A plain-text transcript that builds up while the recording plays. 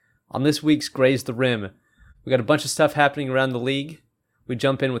On this week's Graze the Rim, we got a bunch of stuff happening around the league. We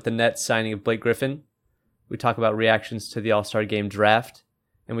jump in with the Nets signing of Blake Griffin. We talk about reactions to the All-Star Game draft.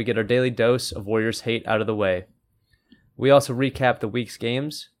 And we get our daily dose of Warriors hate out of the way. We also recap the week's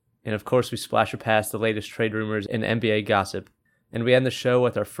games. And of course, we splash past the latest trade rumors and NBA gossip. And we end the show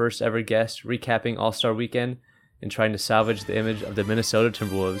with our first ever guest recapping All-Star Weekend and trying to salvage the image of the Minnesota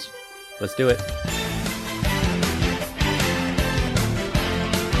Timberwolves. Let's do it.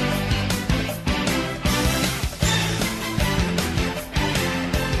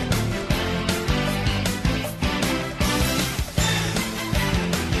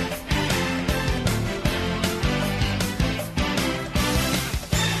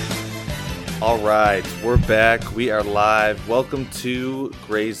 All right, we're back. We are live. Welcome to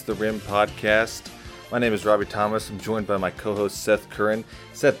Graze the Rim podcast. My name is Robbie Thomas. I'm joined by my co-host Seth Curran.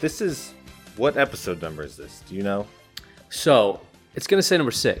 Seth, what episode number is this? Do you know? So, it's going to say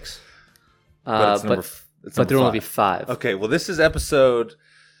number 6. But there will only be 5. Okay, well, this is episode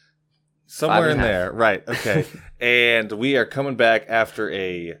somewhere in there. Right, okay. And we are coming back after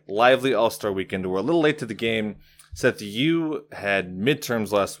a lively All-Star weekend. We're a little late to the game. Seth, you had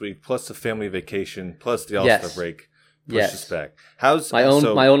midterms last week, plus a family vacation, plus the All-Star break. Pushed us back. How's my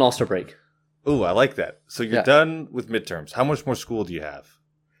own All-Star break? Ooh, I like that. So you're done with midterms. How much more school do you have?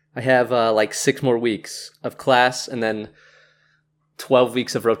 I have like 6 more weeks of class, and then 12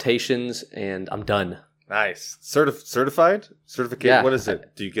 weeks of rotations, and I'm done. Nice. Certified? Certificate? Yeah. What is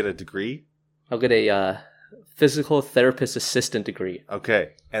it? Do you get a degree? I'll get a physical therapist assistant degree.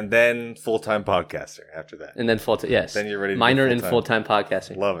 Okay. And then full-time podcaster after that. And then full-time, yes. Then you're ready to minor in full-time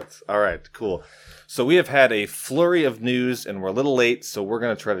podcasting. Love it. All right, cool. So we have had a flurry of news, and we're a little late, so we're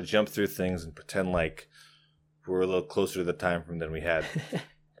going to try to jump through things and pretend like we're a little closer to the time frame than we had.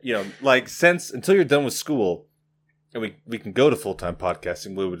 Until you're done with school, and we can go to full-time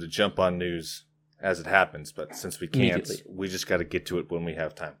podcasting, we would jump on news as it happens, but since we can't, we just got to get to it when we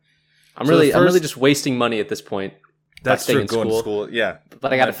have time. I'm really just wasting money at this point. That's true. Going to school, yeah.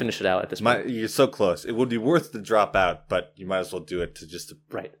 But I got to finish it out at this point. You're so close. It would be worth the drop out, but you might as well do it to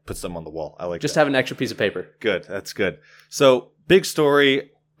put some on the wall. I like just that. Have an extra piece of paper. Good. That's good. So, big story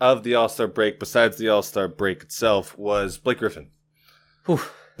of the All-Star break, besides the All-Star break itself, was Blake Griffin. Whew.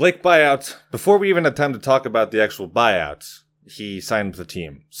 Blake buyout. Before we even had time to talk about the actual buyout, he signed with the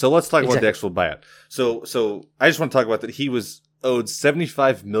team. So let's talk about the actual buyout. So I just want to talk about that he was owed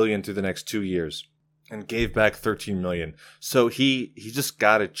 $75 million through the next 2 years. And gave back $13 million. So he just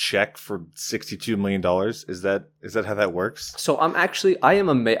got a check for $62 million. Is that how that works? So I am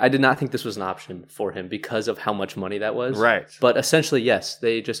amazed. I did not think this was an option for him because of how much money that was. Right. But essentially, yes.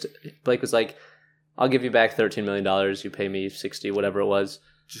 Blake was like, I'll give you back $13 million. You pay me 60, whatever it was.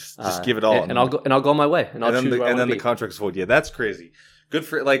 Just give it all. And I'll go on my way. And then the contract's void. Yeah, that's crazy. Good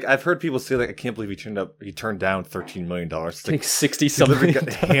for I've heard people say I can't believe he turned down $13 million. I think 60 something. Got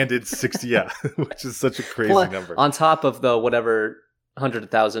handed 60, yeah, which is such a crazy number. On top of the whatever hundreds of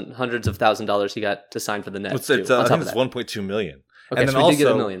 $1,000s he got to sign for the Nets. I think it's $1.2 million. Okay, and so then he did get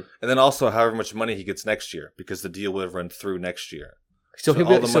 $1 million. And then also however much money he gets next year, because the deal would have run through next year. So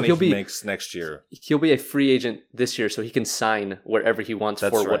he makes next year. He'll be a free agent this year, so he can sign wherever he wants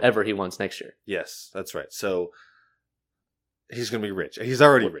whatever he wants next year. Yes, that's right. So he's going to be rich. He's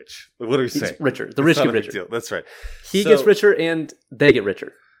already rich. What are we saying? Richer. The rich get richer. Deal. That's right. He gets richer and they get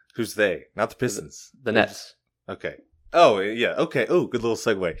richer. Who's they? Not the Pistons. The Nets. Okay. Oh, yeah. Okay. Oh, good little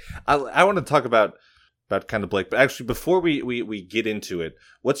segue. I want to talk about kind of Blake, but actually before we get into it,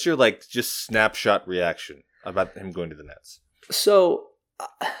 what's your just snapshot reaction about him going to the Nets? So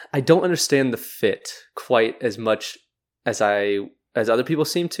I don't understand the fit quite as much as other people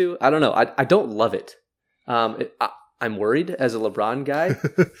seem to. I don't know. I don't love it. I'm worried as a LeBron guy.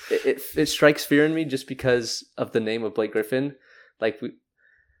 it strikes fear in me just because of the name of Blake Griffin. Like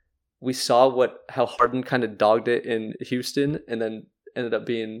we saw how Harden kind of dogged it in Houston, and then ended up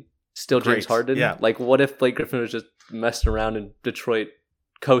being still James Harden. Yeah. Like, what if Blake Griffin was just messing around in Detroit,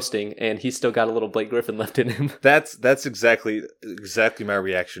 coasting, and he's still got a little Blake Griffin left in him? That's exactly my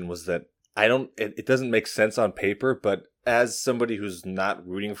reaction. Was that it doesn't make sense on paper, but as somebody who's not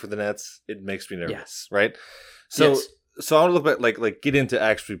rooting for the Nets, it makes me nervous, right? So I want to look at get into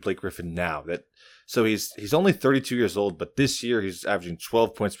actually Blake Griffin now. So he's only 32 years old, but this year he's averaging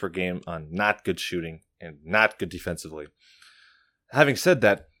 12 points per game on not good shooting and not good defensively. Having said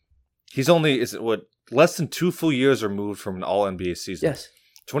that, he's only less than 2 full years removed from an All-NBA season. Yes.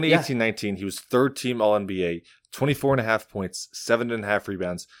 2018-19, he was third team All-NBA, 24.5 points, 7.5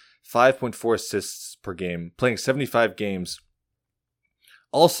 rebounds, 5.4 assists per game, playing 75 games.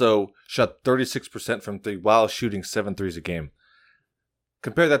 Also shot 36% from three while shooting 7 threes a game.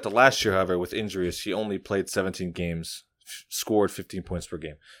 Compare that to last year, however, with injuries. He only played 17 games, scored 15 points per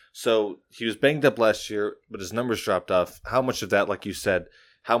game. So he was banged up last year, but his numbers dropped off. How much of that, like you said,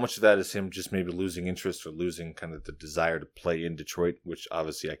 how much of that is him just maybe losing interest or losing kind of the desire to play in Detroit, which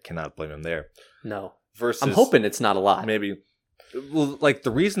obviously I cannot blame him there. No. Versus I'm hoping it's not a lot. Maybe. Well, like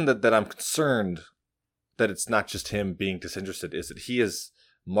the reason that I'm concerned that it's not just him being disinterested is that he has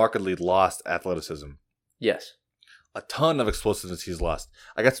markedly lost athleticism. Yes. A ton of explosiveness he's lost.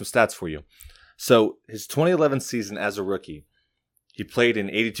 I got some stats for you. So his 2011 season as a rookie, he played in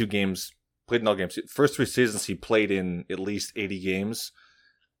 82 games, played in all games. First 3 seasons he played in at least 80 games.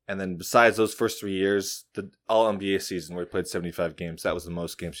 And then besides those first 3 years, the All-NBA season where he played 75 games, that was the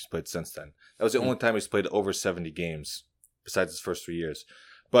most games he's played since then. That was the only time he's played over 70 games besides his first 3 years.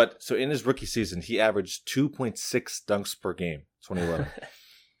 But so in his rookie season, he averaged 2.6 dunks per game, 2011.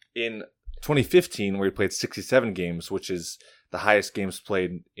 In 2015, where he played 67 games, which is the highest games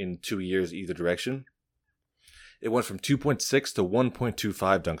played in 2 years either direction, it went from 2.6 to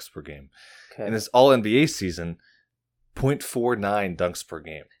 1.25 dunks per game. Okay. In his All-NBA season, 0.49 dunks per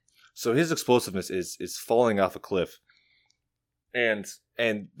game. So his explosiveness is falling off a cliff. And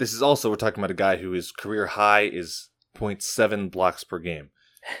this is also, we're talking about a guy who his career high is 0.7 blocks per game.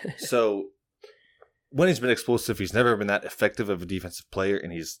 So when he's been explosive, he's never been that effective of a defensive player,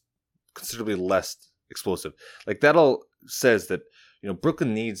 and he's considerably less explosive. Like that all says that,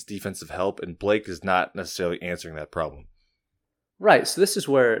 Brooklyn needs defensive help, and Blake is not necessarily answering that problem. Right. So this is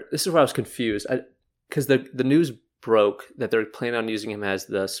where I was confused, because the news broke that they're planning on using him as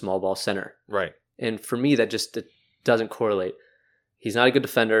the small ball center. Right. And for me, that just doesn't correlate. He's not a good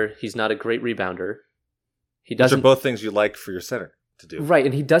defender. He's not a great rebounder. He doesn't. Which are both things you like for your center to do. Right,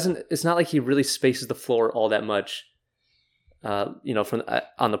 and he doesn't. It's not like he really spaces the floor all that much, from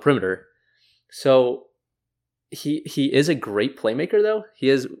on the perimeter. So he is a great playmaker, though. He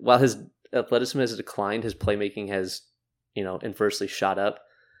is. While his athleticism has declined, his playmaking has, inversely shot up,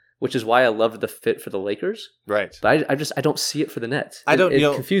 which is why I loved the fit for the Lakers. Right. But I don't see it for the Nets.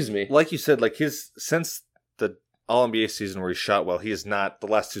 It confused me. Like you said, like since the All-NBA season where he shot well, he has not, the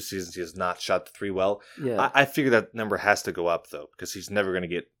last 2 seasons, he has not shot the 3 well. Yeah. I figure that number has to go up, though, because he's never going to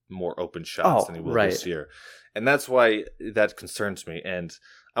get more open shots than he will this year. And that's why that concerns me. And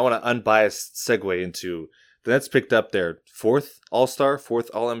I want to unbiased segue into the Nets picked up their 4th All-Star, 4th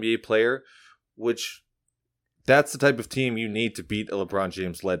All-NBA player, which that's the type of team you need to beat a LeBron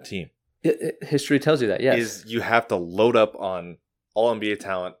James-led team. History tells you that, yes. Is you have to load up on All-NBA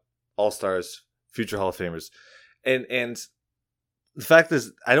talent, All-Stars, future Hall of Famers. And the fact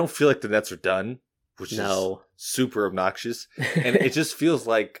is, I don't feel like the Nets are done, which is super obnoxious. And it just feels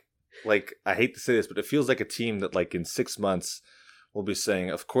like I hate to say this, but it feels like a team that like in 6 months will be saying,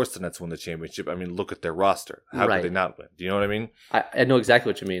 of course the Nets won the championship. I mean, look at their roster. How could they not win? Do you know what I mean? I know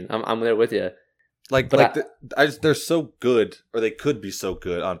exactly what you mean. I'm there with you. They're so good, or they could be so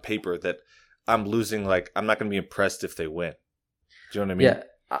good on paper that I'm losing. Like, I'm not going to be impressed if they win. Do you know what I mean?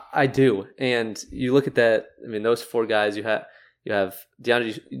 Yeah, I do. And you look at that. I mean, those 4 guys you have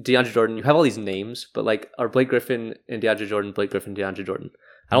DeAndre Jordan. You have all these names, but like, are Blake Griffin and DeAndre Jordan Blake Griffin, DeAndre Jordan?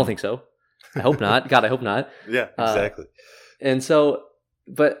 I don't think so. I hope not. God, I hope not. Yeah, exactly. And so,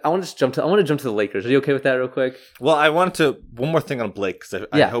 but I want to jump to the Lakers. Are you okay with that, real quick? Well, I wanted to one more thing on Blake, because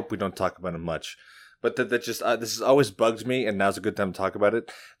I hope we don't talk about him much. But that just this has always bugged me, and now's a good time to talk about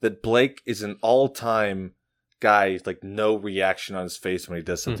it. That Blake is an all-time guy, like no reaction on his face when he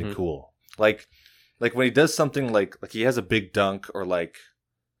does something cool. Like when he does something like he has a big dunk, or like,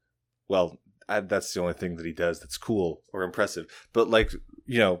 well, that's the only thing that he does that's cool or impressive. But like,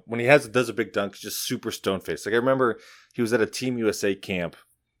 when he does a big dunk, just super stone-faced. Like I remember he was at a Team USA camp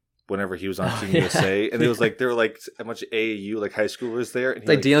whenever he was on Team USA, and it was like there were like a bunch of AAU like high schoolers there, and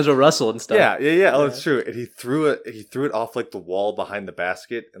like D'Angelo Russell and stuff. Yeah. Oh, that's true. And he threw it off like the wall behind the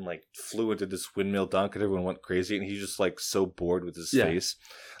basket, and like flew into this windmill dunk, and everyone went crazy. And he's just like so bored with his face.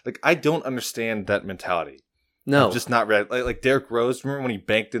 Like I don't understand that mentality. No, I'm just not ready. Like Derrick Rose, remember when he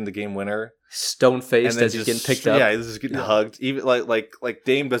banked in the game winner, stone faced as he's getting picked up. Yeah, he's just getting hugged. Even like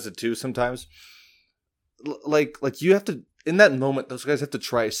Dame does it too sometimes. Like you have to. In that moment, those guys have to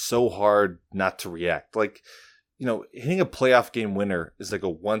try so hard not to react. Like, hitting a playoff game winner is like a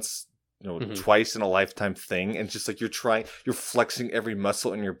once, twice in a lifetime thing. And just like you're flexing every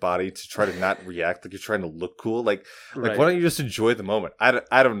muscle in your body to try to not react. Like you're trying to look cool. Like why don't you just enjoy the moment? I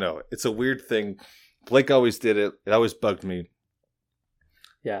don't know. It's a weird thing. Blake always did it. It always bugged me.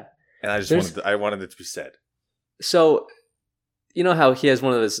 Yeah. And I wanted it to be said. So, you know how he has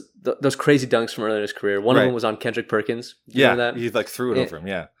one of those crazy dunks from earlier in his career. One of them was on Kendrick Perkins. You know that? He like threw it over him.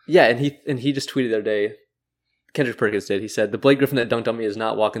 Yeah, yeah, and he just tweeted the other day. Kendrick Perkins did. He said, the Blake Griffin that dunked on me is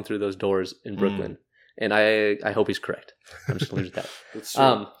not walking through those doors in Brooklyn. And I hope he's correct. I'm just going to leave it at that. That's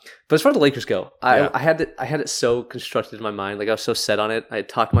true. But as far as the Lakers go, I had it so constructed in my mind. Like, I was so set on it. I had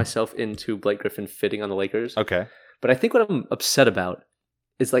talked myself into Blake Griffin fitting on the Lakers. Okay. But I think what I'm upset about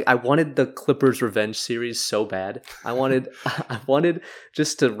is, like, I wanted the Clippers revenge series so bad. I wanted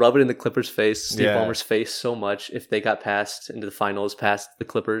just to rub it in the Clippers' face, Steve Ballmer's face so much if they got past into the finals, past the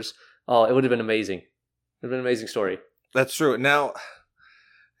Clippers. Oh, it would have been amazing. It would have been an amazing story. That's true. Now,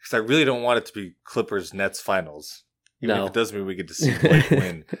 because I really don't want it to be Clippers-Nets finals. Even if it does mean we get to see Blake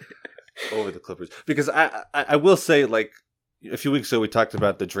win over the Clippers. Because I will say, like, a few weeks ago we talked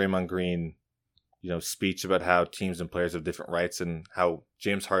about the Draymond Green, speech about how teams and players have different rights and how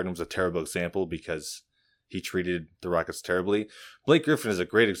James Harden was a terrible example because he treated the Rockets terribly. Blake Griffin is a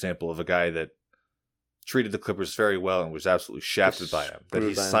great example of a guy that treated the Clippers very well and was absolutely shafted by them. That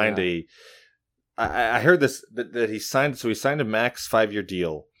he signed I heard this, that he signed a max 5-year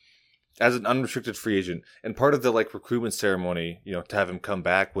deal as an unrestricted free agent. And part of the recruitment ceremony, to have him come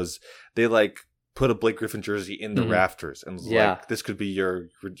back was they put a Blake Griffin jersey in the rafters and was this could be your,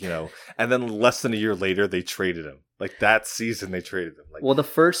 and then less than a year later they traded him. Like that season they traded him. I want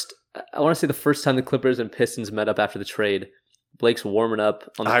to say the first time the Clippers and Pistons met up after the trade, Blake's warming up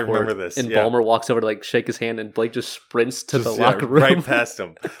on the court. I remember this. And Ballmer walks over to shake his hand and Blake just sprints to the locker room. Right past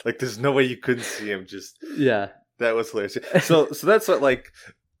him. There's no way you couldn't see him that was hilarious. So that's what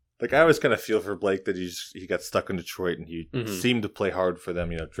I always kind of feel for Blake that he got stuck in Detroit and he seemed to play hard for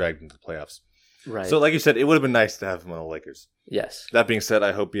them, dragged into the playoffs. Right. So like you said, it would have been nice to have him on the Lakers. Yes. That being said,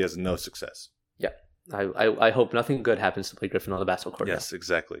 I hope he has no success. Yeah. I hope nothing good happens to Blake Griffin on the basketball court. Yes,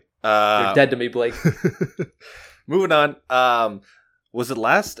 exactly. You're dead to me, Blake. Moving on. Was it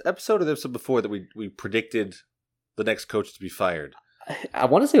last episode or the episode before that we predicted the next coach to be fired? I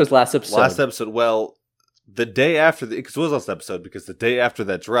want to say it was last episode. Last episode. Well, the day after, because it was last episode, because the day after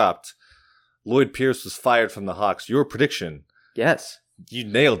that dropped, Lloyd Pierce was fired from the Hawks. Your prediction. Yes. You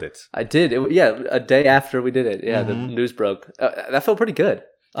nailed it. I did. A day after we did it. Yeah, the news broke. That felt pretty good.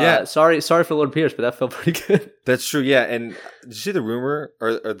 Yeah. Sorry for Lloyd Pierce, but that felt pretty good. That's true. Yeah. And did you see the rumor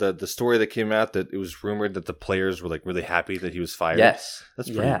or the story that came out that it was rumored that the players were really happy that he was fired? Yes. That's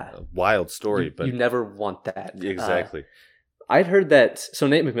a pretty wild story. But you never want that. Exactly. I'd heard that. So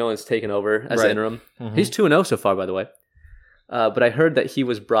Nate McMillan's taken over as the interim. Mm-hmm. He's 2-0 so far, by the way. But I heard that he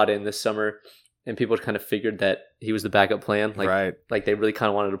was brought in this summer. And people kind of figured that he was the backup plan. Like they really kind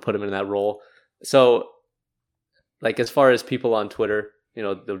of wanted to put him in that role. So, as far as people on Twitter,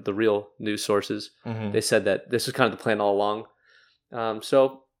 the real news sources, they said that this was kind of the plan all along.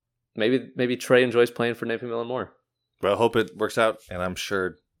 So maybe Trey enjoys playing for Nate McMillan more. Well, I hope it works out. And I'm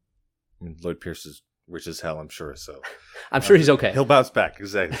sure Lloyd Pierce is rich as hell, I'm sure. So I'm sure he's okay. He'll bounce back.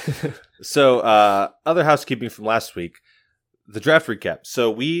 Exactly. So other housekeeping from last week. The draft recap. So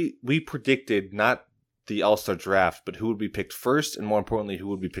we predicted not the All-Star draft, but who would be picked first, and more importantly, who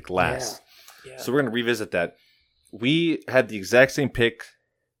would be picked last. Yeah. So we're going to revisit that. We had the exact same pick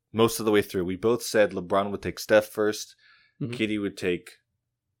most of the way through. We both said LeBron would take Steph first, KD would take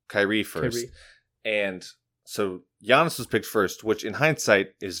Kyrie first. And so Giannis was picked first, which in hindsight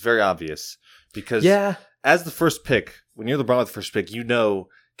is very obvious because as the first pick, when you're LeBron with the first pick,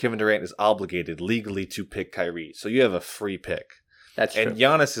 Kevin Durant is obligated legally to pick Kyrie. So you have a free pick. That's true. And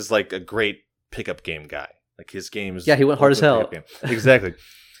Giannis is a great pickup game guy. His game is... Yeah, he went hard as hell. Exactly.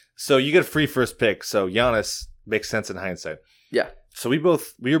 So you get a free first pick. So Giannis makes sense in hindsight. Yeah. So we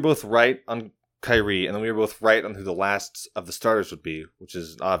were both right on Kyrie, and then we were both right on who the last of the starters would be, which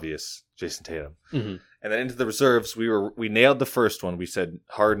is obvious, Jason Tatum. Mm-hmm. And then into the reserves, we nailed the first one. We said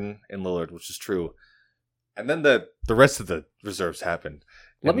Harden and Lillard, which is true. And then the rest of the reserves happened.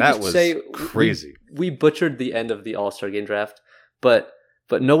 Let me just say, crazy. We butchered the end of the All-Star Game draft, but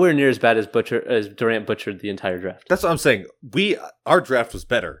nowhere near as bad as Durant butchered the entire draft. That's what I'm saying. Our draft was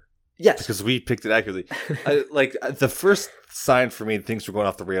better. Yes. Because we picked it accurately. The first sign for me things were going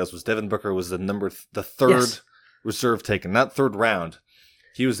off the rails was Devin Booker was the third reserve taken, not third round.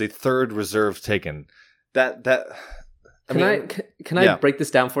 He was the third reserve taken. Can I break this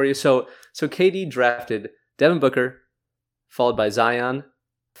down for you? So KD drafted Devin Booker, followed by Zion,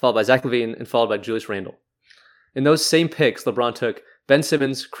 followed by Zach LaVine, and followed by Julius Randle. In those same picks, LeBron took Ben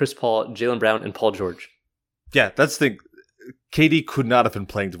Simmons, Chris Paul, Jaylen Brown, and Paul George. Yeah, that's the... KD could not have been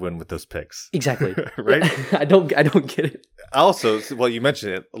playing to win with those picks. Exactly. Right? I don't get it. Also, well, you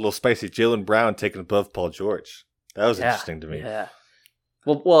mentioned it, a little spicy, Jaylen Brown taken above Paul George. That was interesting to me. Yeah.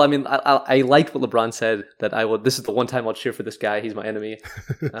 Well, I mean, I liked what LeBron said, that this is the one time I'll cheer for this guy. He's my enemy.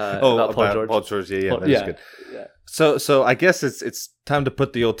 About Paul George. Paul George, yeah, that's good. Yeah. So I guess it's time to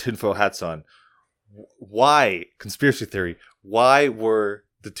put the old tinfoil hats on. why, conspiracy theory, why were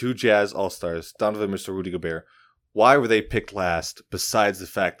the two Jazz All-Stars, Donovan Mitchell, Rudy Gobert, why were they picked last besides the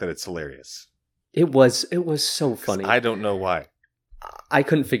fact that it's hilarious? It was so funny. I don't know why. I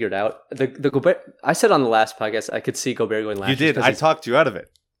couldn't figure it out. The Gobert, I said on the last podcast, I could see Gobert going last. You did. I talked you out of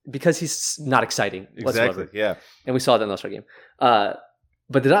it. Because he's not exciting whatsoever. Exactly, yeah. And we saw it in the All-Star game.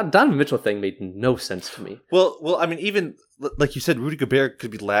 But the Donovan Mitchell thing made no sense to me. Well, I mean, even, like you said, Rudy Gobert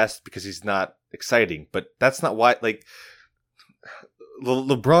could be last because he's not exciting. But that's not why, like,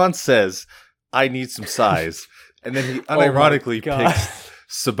 LeBron says, I need some size. And then he unironically picks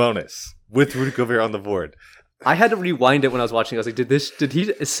Sabonis with Rudy Gobert on the board. I had to rewind it when I was watching. I was like, did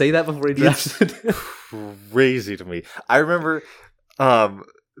he say that before he drafted? It's crazy to me. I remember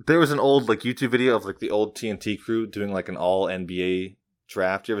there was an old like YouTube video of like the old TNT crew doing like an all NBA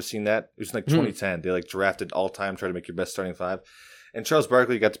draft. You ever seen that? It was in like 2010. They like drafted all time, try to make your best starting five. And Charles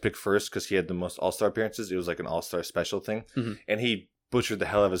Barkley got to pick first because he had the most all-star appearances. It was like an all-star special thing. Mm-hmm. And he butchered the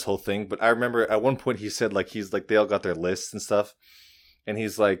hell out of his whole thing. But I remember at one point he said like they all got their lists and stuff. And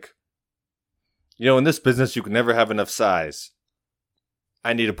he's like, in this business, you can never have enough size.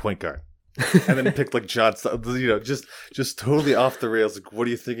 I need a point guard. And then picked like John, just totally off the rails. Like, what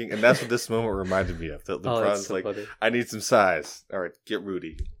are you thinking? And that's what this moment reminded me of. That LeBron's so like, funny. I need some size. All right, get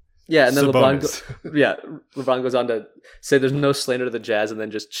Rudy. Yeah, and then LeBron goes on to say there's no slander to the Jazz, and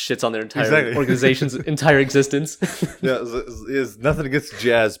then just shits on their entire organization's entire existence. Yeah, it's nothing against the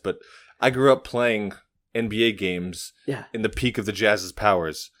Jazz, but I grew up playing NBA games in the peak of the Jazz's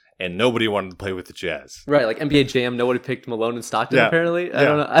powers. And nobody wanted to play with the Jazz. Right, like NBA Jam, nobody picked Malone and Stockton, apparently. I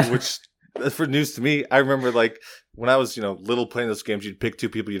don't know. Which, for news to me, I remember like when I was, little playing those games, you'd pick two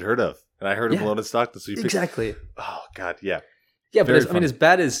people you'd heard of. And I heard of Malone and Stockton, so you picked... Exactly. Oh, God, yeah. Yeah, but as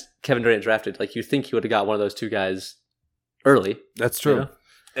bad as Kevin Durant drafted, like you think he would have got one of those two guys early. That's true.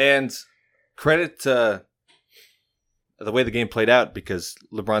 And credit to the way the game played out, because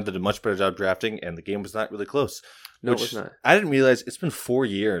LeBron did a much better job drafting, and the game was not really close. No, it was not. I didn't realize it's been 4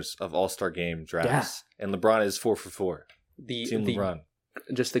 years of All-Star Game drafts, and LeBron is 4 for 4. Team LeBron,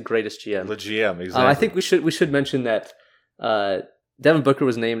 just the greatest GM. The GM, exactly. I think we should mention that Devin Booker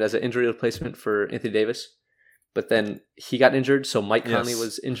was named as an injury replacement for Anthony Davis, but then he got injured, so Mike Conley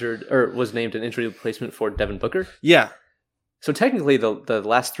was injured or was named an injury replacement for Devin Booker. Yeah. So technically, the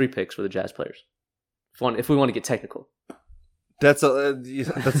last 3 picks were the Jazz players. If we want to get technical. That's a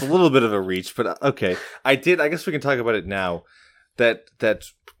little bit of a reach, but okay. I guess we can talk about it now. That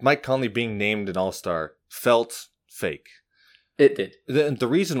Mike Conley being named an All-Star felt fake. It did. The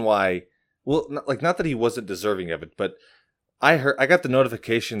reason why, well, not that he wasn't deserving of it, but I got the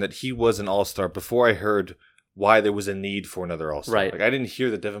notification that he was an All-Star before I heard why there was a need for another All-Star. Right. Like I didn't hear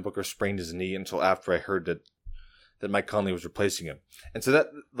that Devin Booker sprained his knee until after I heard that Mike Conley was replacing him, and so that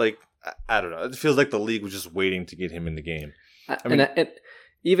I don't know. It feels like the league was just waiting to get him in the game. I mean, and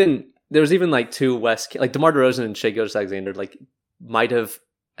even there was even like 2 West, like DeMar DeRozan and Shai Gilgeous-Alexander, like might have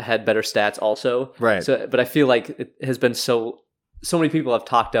had better stats also. Right. So, but I feel like it has been so many people have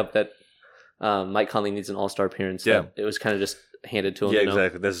talked up that Mike Conley needs an All-Star appearance. Yeah. It was kind of just handed to him. Yeah,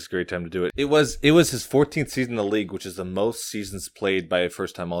 exactly. This is a great time to do it. It was his 14th season in the league, which is the most seasons played by a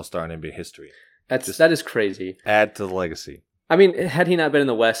first-time All-Star in NBA history. That is crazy. Add to the legacy. I mean, had he not been in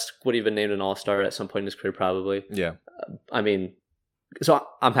the West, would he have been named an All-Star at some point in his career? Probably. Yeah. I mean, so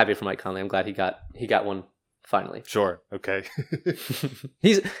I'm happy for Mike Conley. I'm glad he got one finally. Sure. Okay.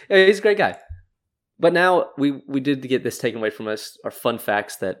 He's a great guy. But now we did get this taken away from us. Our fun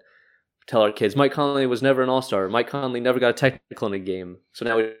facts that tell our kids Mike Conley was never an All-Star. Mike Conley never got a technical in a game. So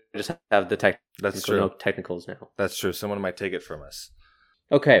now we just have the technical. That's true. No technicals now. That's true. Someone might take it from us.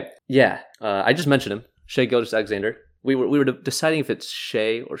 Okay. Yeah. I just mentioned him. Shai Gilgeous-Alexander. We were deciding if it's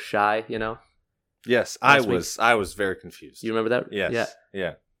Shay or Shy, Yes, I was very confused. You remember that? Yes.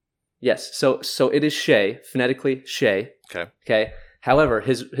 Yeah. Yes. So it is Shay, phonetically Shay. Okay. However,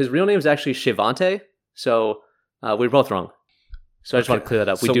 his real name is actually Shivante. So we were both wrong. So I just want to clear that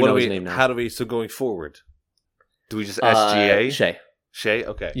up. We do know his name now. So going forward, do we just SGA? Shay. Shay?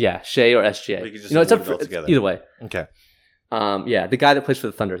 Okay. Yeah, Shay or SGA. We could just it's up for either way. Okay. Yeah, the guy that plays for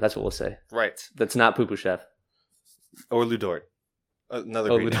the Thunder. That's what we'll say. Right. That's not Poo Poo Chef. Or Lou Dort. Another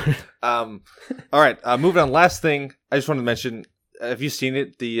great name. All right, moving on. Last thing, I just wanted to mention, have you seen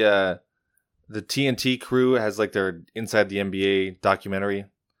it? The TNT crew has like their Inside the NBA documentary.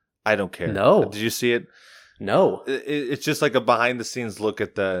 I don't care. No. Did you see it? No. It's just like a behind-the-scenes look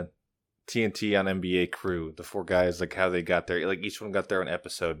at the TNT on NBA crew. The 4 guys, like how they got there. Like each one got their own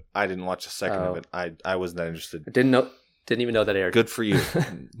episode. I didn't watch a second of it. I wasn't that interested. Didn't even know that aired. Good for you.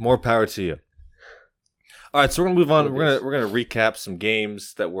 More power to you. All right, so we're gonna move on. We're gonna recap some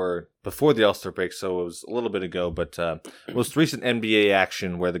games that were before the All-Star break, so it was a little bit ago, but most recent NBA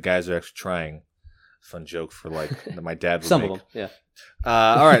action where the guys are actually trying. Fun joke for that my dad would Some make. of them, yeah.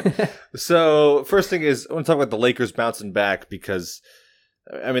 All right, so first thing is I want to talk about the Lakers bouncing back because,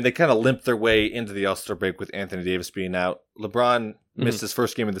 I mean, they kind of limped their way into the All-Star break with Anthony Davis being out. LeBron missed his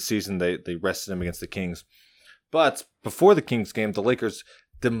first game of the season. They rested him against the Kings. But before the Kings game, the Lakers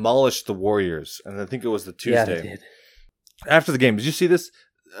demolished the Warriors, and I think it was the Tuesday. Yeah, they did. After the game, did you see this?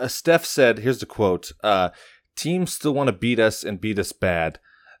 Steph said, here's the quote, teams still want to beat us and beat us bad.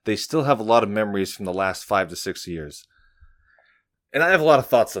 They still have a lot of memories from the last 5 to 6 years. And I have a lot of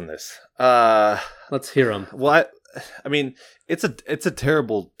thoughts on this. Let's hear them. Well, I mean, it's a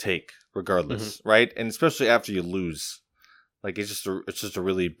terrible take, regardless, right? And especially after you lose, it's just a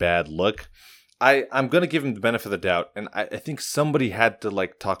really bad look. I'm gonna give him the benefit of the doubt, and I think somebody had to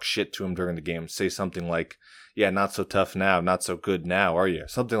talk shit to him during the game, say something like, "Yeah, not so tough now, not so good now, are you?"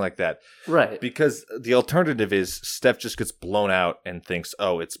 Something like that, right? Because the alternative is Steph just gets blown out and thinks,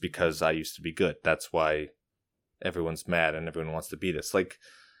 "Oh, it's because I used to be good. That's why everyone's mad and everyone wants to beat us." Like,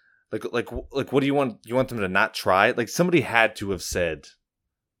 what do you want? You want them to not try? Somebody had to have said,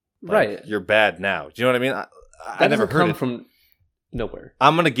 right, "You're bad now." Do you know what I mean? I never heard it from nowhere.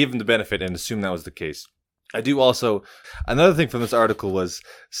 I'm going to give him the benefit and assume that was the case. I do also, another thing from this article was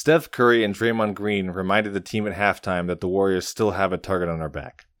Steph Curry and Draymond Green reminded the team at halftime that the Warriors still have a target on our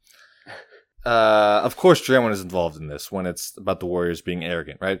back. Of course, Draymond is involved in this when it's about the Warriors being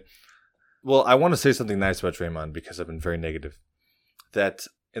arrogant, right? Well, I want to say something nice about Draymond because I've been very negative. That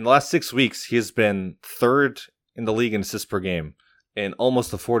in the last 6 weeks, he has been third in the league in assists per game and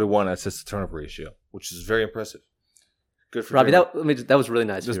almost a 4-to-1 assist to turnover ratio, which is very impressive. Good for Robbie. That was really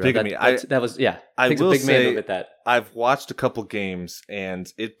nice. It was big of me. That was, yeah. I Takes will a big say, man to that. I've watched a couple games,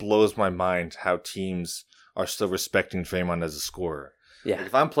 and it blows my mind how teams are still respecting Draymond as a scorer. Yeah.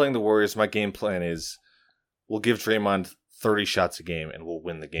 If I'm playing the Warriors, my game plan is we'll give Draymond 30 shots a game, and we'll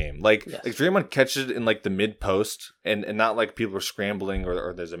win the game. Draymond catches it in the mid post, and not people are scrambling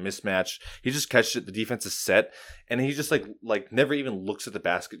or there's a mismatch. He just catches it. The defense is set, and he just never even looks at the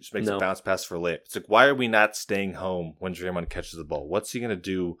basket. Just makes a bounce pass for a layup. It's why are we not staying home when Draymond catches the ball? What's he gonna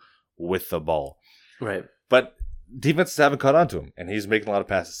do with the ball? Right. But defenses haven't caught on to him, and he's making a lot of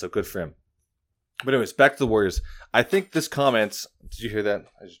passes. So good for him. But anyways, back to the Warriors. I think this comment. Did you hear that?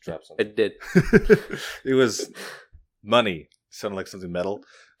 I just dropped something. It did. It was. Money sounded like something metal.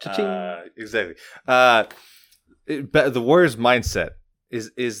 Exactly. The Warriors' mindset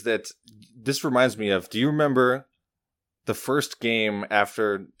is that this reminds me of. Do you remember the first game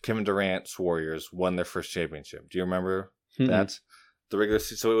after Kevin Durant's Warriors won their first championship? Do you remember that? The regular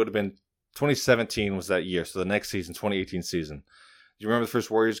season. So it would have been 2017 was that year. So the next season, 2018 season. Do you remember the first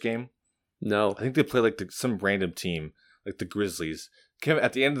Warriors game? No. I think they played some random team, like the Grizzlies.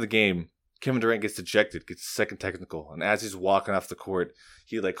 At the end of the game, Kevin Durant gets ejected, gets a second technical, and as he's walking off the court,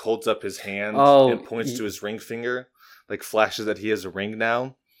 he holds up his hand and points to his ring finger, flashes that he has a ring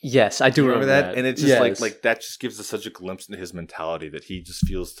now. Yes, I do remember that. And it just that just gives us such a glimpse into his mentality that he just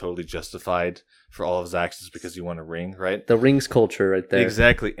feels totally justified for all of his actions because he won a ring, right? The rings culture right there.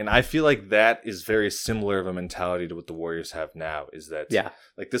 Exactly. And I feel like that is very similar of a mentality to what the Warriors have now, is that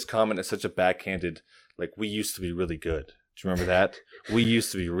this comment is such a backhanded, we used to be really good. Do you remember that? We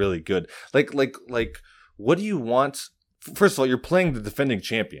used to be really good. What do you want? First of all, you're playing the defending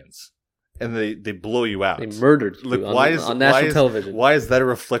champions, and they blow you out. They murdered you on national television. Why is that a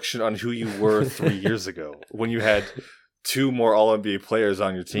reflection on who you were 3 years ago when you had 2 more All-NBA players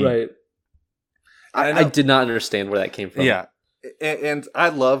on your team? Right. I did not understand where that came from. Yeah, and I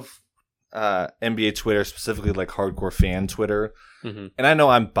love NBA Twitter, specifically hardcore fan Twitter. Mm-hmm. And I know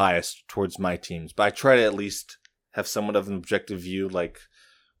I'm biased towards my teams, but I try to at least have somewhat of an objective view,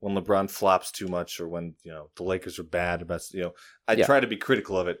 when LeBron flops too much or when, the Lakers are bad. I try to be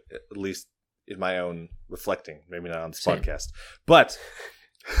critical of it, at least in my own reflecting, maybe not on this podcast. But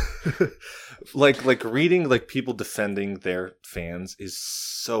reading people defending their fans is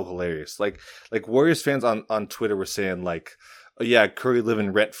so hilarious. Warriors fans on Twitter were saying oh, yeah, Curry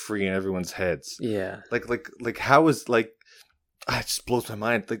living rent free in everyone's heads. Yeah. How is it just blows my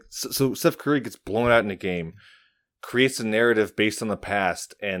mind. So Steph Curry gets blown out in a game, creates a narrative based on the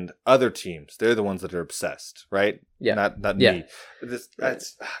past, and other teams, they're the ones that are obsessed, right? Yeah. Not me. That's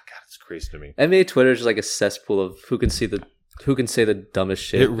it's crazy to me. NBA Twitter is just a cesspool of who can say the dumbest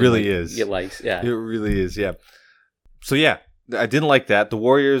shit. It really is. Get likes. Yeah. It really is, yeah. So yeah, I didn't like that. The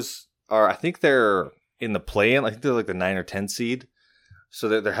Warriors I think they're in the play-in. I think they're the 9 or 10 seed. So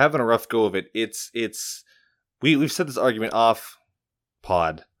they're having a rough go of it. We've said this argument off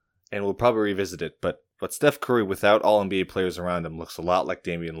pod, and we'll probably revisit it, but But Steph Curry, without all NBA players around him, looks a lot like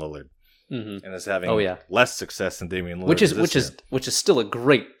Damian Lillard, and is having less success than Damian Lillard, which is still a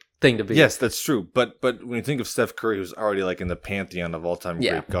great thing to be. Yes, that's true. But when you think of Steph Curry, who's already like in the pantheon of all-time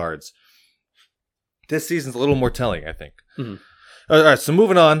great guards, this season's a little more telling, I think. Mm-hmm. All right, so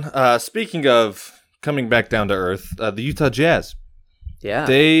moving on. Speaking of coming back down to earth, the Utah Jazz. Yeah.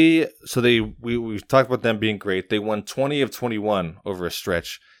 We talked about them being great. They won 20 of 21 over a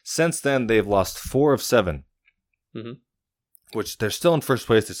stretch. Since then, they've lost 4 of 7. Mm-hmm. Which they're still in first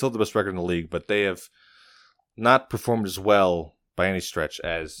place. They're still the best record in the league, but they have not performed as well by any stretch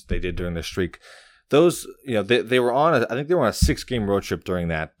as they did during their streak. Those, they were on I think they were on a 6-game road trip during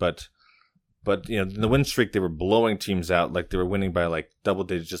that, but in the win streak, they were blowing teams out. Like they were winning by like double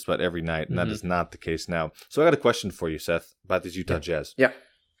digits just about every night, and that is not the case now. So I got a question for you, Seth, about these Utah Jazz. Yeah.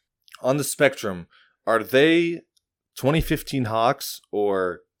 On the spectrum, are they 2015 Hawks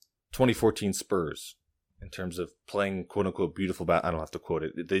or 2014 Spurs in terms of playing quote unquote beautiful I don't have to quote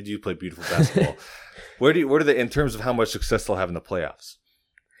it. They do play beautiful basketball. Where do they in terms of how much success they'll have in the playoffs?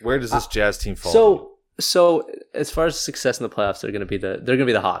 Where does this Jazz team fall? So as far as success in the playoffs, they're going to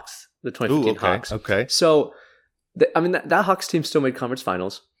be the Hawks. The 2015 Hawks. Okay. So, that Hawks team still made conference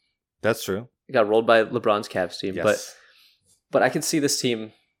finals. That's true. It got rolled by LeBron's Cavs team. Yes. But I can see this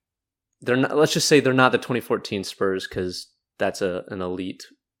team, they're not. Let's just say they're not the 2014 Spurs because that's an elite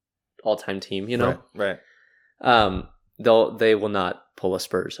all-time team, Right. They will not pull a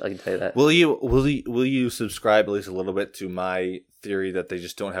Spurs, I can tell you that. Will you subscribe at least a little bit to my theory that they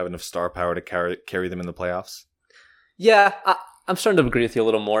just don't have enough star power to carry them in the playoffs? Yeah, I'm starting to agree with you a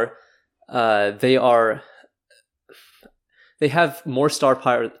little more. They have more star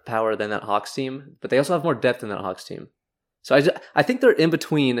power than that Hawks team, but they also have more depth than that Hawks team. So I think they're in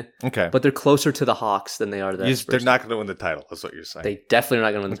between, but they're closer to the Hawks than they are the Spurs. They're not going to win the title, that's what you're saying. They definitely are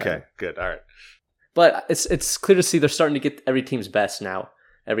not going to win the title. Okay, good, all right. But it's clear to see they're starting to get every team's best now,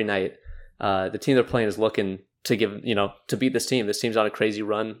 every night. The team they're playing is looking to to beat this team. This team's on a crazy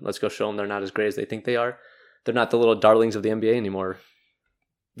run. Let's go show them they're not as great as they think they are. They're not the little darlings of the NBA anymore.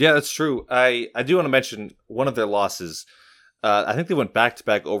 Yeah, that's true. I do want to mention one of their losses. I think they went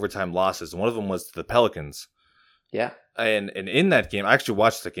back-to-back overtime losses, and one of them was to the Pelicans. Yeah. And in that game, I actually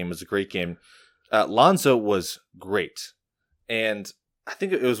watched that game. It was a great game. Lonzo was great. And I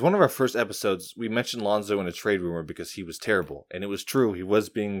think it was one of our first episodes. We mentioned Lonzo in a trade rumor because he was terrible. And it was true. He was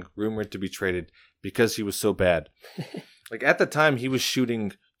being rumored to be traded because he was so bad. Like at the time, he was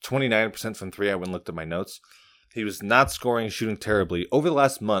shooting 29% from 3. I went and looked at my notes. He was not scoring, shooting terribly. Over the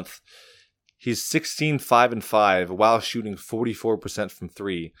last month, he's 16-5-5 while shooting 44% from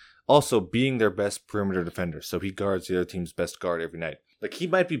 3. Also being their best perimeter defender. So he guards the other team's best guard every night. Like he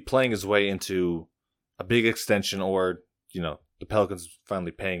might be playing his way into a big extension or, the Pelicans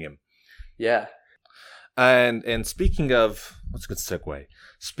finally paying him. Yeah. And speaking of, what's a good segue?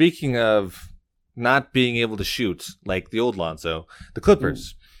 Speaking of not being able to shoot like the old Lonzo, the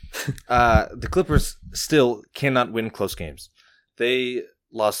Clippers. The Clippers still cannot win close games. They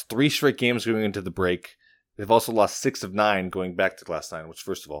lost 3 straight games going into the break. They've also lost 6 of 9 going back to the last 9, which,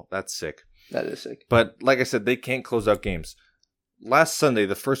 first of all, that's sick. That is sick. But like I said, they can't close out games. Last Sunday,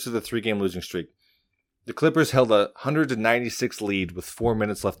 the first of the 3-game losing streak, the Clippers held a 196 lead with 4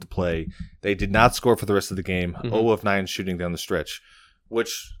 minutes left to play. They did not score for the rest of the game. 0 of 9 shooting down the stretch,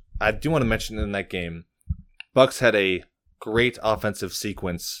 which I do want to mention in that game. Bucks had a great offensive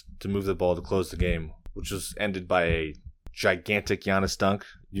sequence to move the ball to close the game, which was ended by a gigantic Giannis dunk.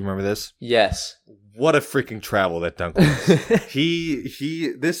 You remember this? Yes. What a freaking travel that dunk was.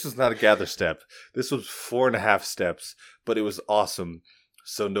 This was not a gather step. This was 4.5 steps, but it was awesome.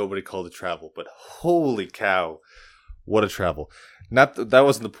 So nobody called it travel, but holy cow, what a travel. That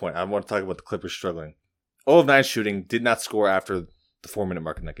wasn't the point. I want to talk about the Clippers struggling. 0 of 9 shooting, did not score after the 4-minute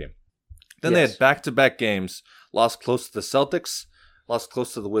mark in that game. Then they had back-to-back games, lost close to the Celtics, lost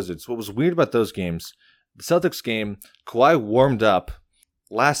close to the Wizards. What was weird about those games, the Celtics game, Kawhi warmed up.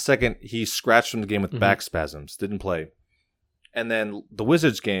 Last second, he scratched from the game with back spasms, didn't play. And then the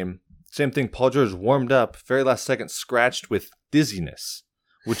Wizards game, same thing, Paul George warmed up, very last second, scratched with dizziness,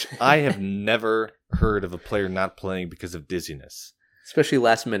 which I have never heard of a player not playing because of dizziness. Especially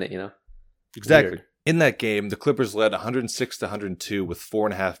last minute, Exactly. Weird. In that game, the Clippers led 106-102 with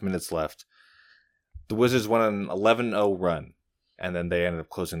 4.5 minutes left. The Wizards went on an 11-0 run, and then they ended up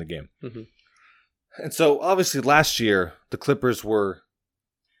closing the game. Mm-hmm. And so, obviously, last year, the Clippers were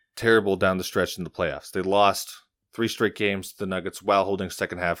terrible down the stretch in the playoffs. They lost 3 straight games to the Nuggets while holding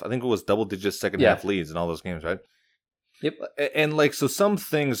second half. I think it was double-digit second-half leads in all those games, right? Yep. And, so some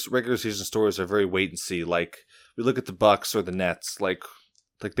things, regular season stories are very wait and see. Like, we look at the Bucks or the Nets. Like,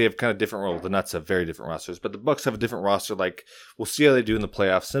 Like, they have kind of different roles. The Nuts have very different rosters, but the Bucks have a different roster. Like, we'll see how they do in the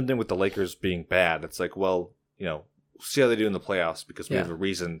playoffs. Same thing with the Lakers being bad. It's like, well, we'll see how they do in the playoffs because we have a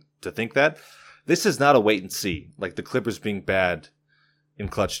reason to think that. This is not a wait and see. Like, the Clippers being bad in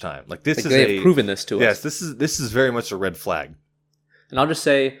clutch time. Like, they've proven this to us. Yes, this is very much a red flag. And I'll just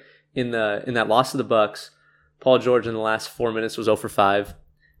say, in that loss to the Bucks, Paul George in the last 4 minutes was 0 for 5,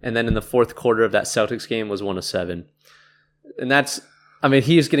 and then in the fourth quarter of that Celtics game was 1 of 7. And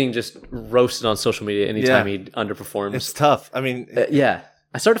he is getting just roasted on social media anytime he underperforms. It's tough. I mean,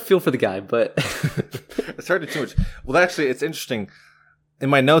 I start to feel for the guy, but it's hard to too much. Well, actually, it's interesting. In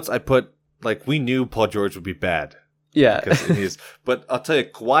my notes, I put we knew Paul George would be bad. Yeah, but I'll tell you,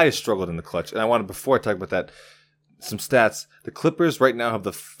 Kawhi has struggled in the clutch, and before I talk about that, some stats. The Clippers right now have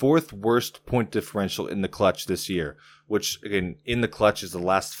the 4th worst point differential in the clutch this year, which again in the clutch is the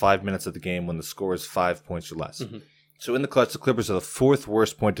last 5 minutes of the game when the score is 5 points or less. Mm-hmm. So in the clutch, the Clippers are the 4th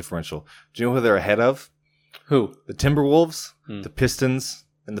worst point differential. Do you know who they're ahead of? Who? The Timberwolves, the Pistons,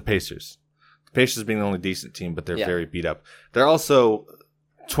 and the Pacers. The Pacers being the only decent team, but they're very beat up. They're also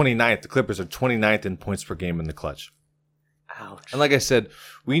 29th. The Clippers are 29th in points per game in the clutch. Ouch. And like I said,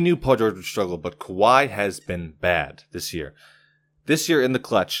 we knew Paul George would struggle, but Kawhi has been bad this year. This year in the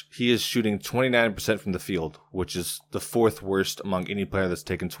clutch, he is shooting 29% from the field, which is the 4th worst among any player that's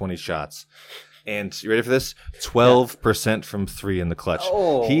taken 20 shots. And you ready for this? 12% from 3 in the clutch.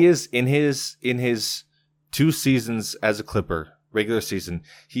 Oh. He is in his 2 seasons as a Clipper, regular season,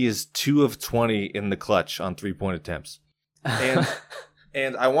 he is 2 of 20 in the clutch on 3-point attempts.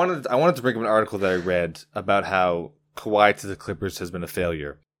 And I wanted to bring up an article that I read about how Kawhi to the Clippers has been a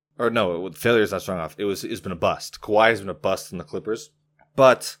failure. Or no, failure is not strong enough. It's been a bust. Kawhi has been a bust in the Clippers.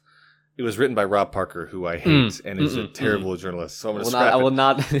 But it was written by Rob Parker, who I hate and is a terrible journalist. So I'm going to scrap it. I will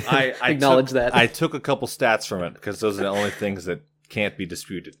not acknowledge that. I took a couple stats from it because those are the only things that can't be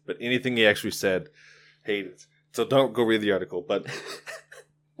disputed. But anything he actually said, hated. So don't go read the article. But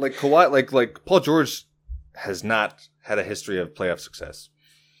like Kawhi, like Paul George has not had a history of playoff success.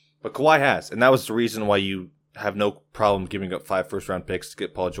 But Kawhi has. And that was the reason why you have no problem giving up 5 first-round picks to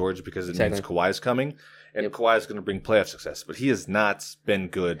get Paul George, because it means Kawhi's coming. And Kawhi is going to bring playoff success. But he has not been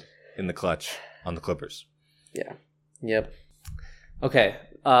good in the clutch on the Clippers. Yeah. Yep. Okay.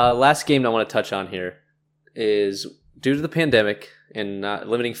 Last game I want to touch on here is, due to the pandemic and not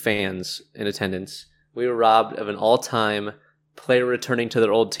limiting fans in attendance, we were robbed of an all-time player returning to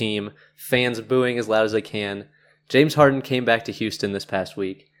their old team, fans booing as loud as they can. James Harden came back to Houston this past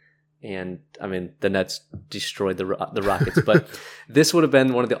week, and I mean the Nets destroyed the Rockets. But this would have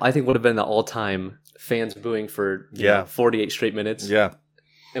been would have been the all-time fans booing for 48 straight minutes. Yeah.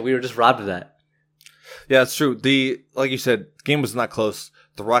 And we were just robbed of that. Yeah, it's true. Like you said, the game was not close.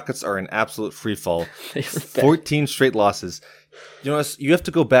 The Rockets are in absolute free fall. 14 straight losses. You know, you have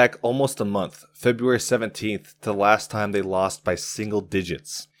to go back almost a month, February 17th, to the last time they lost by single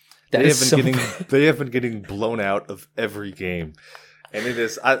digits. They have been getting blown out of every game. And it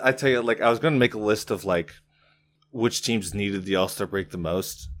is, I tell you, I was going to make a list of which teams needed the All-Star break the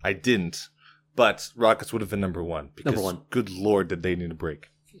most. I didn't, but Rockets would have been number one, because good Lord, did they need a break.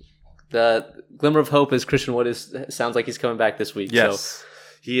 The glimmer of hope is Christian Wood sounds like he's coming back this week. Yes, so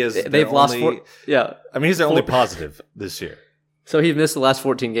he is. They've lost 4. Yeah, I mean, he's their only positive this year. So he's missed the last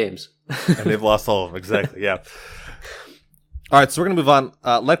 14 games, and they've lost all of them. Exactly. Yeah. All right, so we're gonna move on.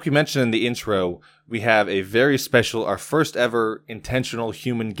 Like we mentioned in the intro, we have a very special, our first ever intentional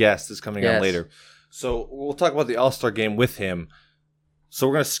human guest is coming on later. So we'll talk about the All-Star game with him. So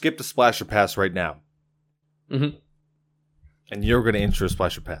we're gonna skip the Splash or Pass right now. Mm-hmm. And you're gonna intro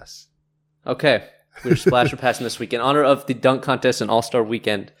Splash or Pass. Okay, we're Splash or Passing this week in honor of the dunk contest and All-Star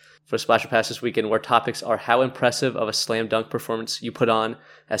weekend. For Splash or Pass this weekend, where topics are how impressive of a slam dunk performance you put on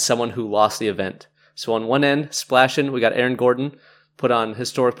as someone who lost the event. So on one end, splashing, we got Aaron Gordon put on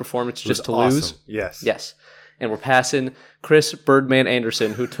historic performance just to lose. Yes. And we're passing Chris Birdman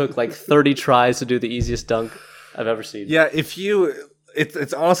Anderson, who took 30 tries to do the easiest dunk I've ever seen. Yeah,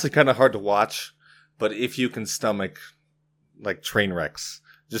 it's honestly kind of hard to watch, but if you can stomach train wrecks,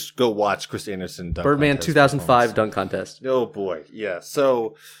 just go watch Chris Anderson dunk Birdman 2005 dunk contest. Oh boy, yeah.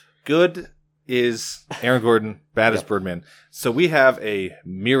 So good is Aaron Gordon, bad is Birdman. So we have a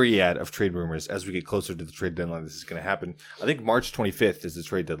myriad of trade rumors as we get closer to the trade deadline. This is going to happen. I think March 25th is the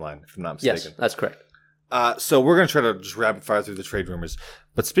trade deadline, if I'm not mistaken. Yes, that's correct. So we're going to try to just rapid fire through the trade rumors.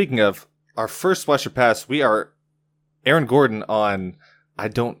 But speaking of our first Splash or Pass, we are Aaron Gordon on, I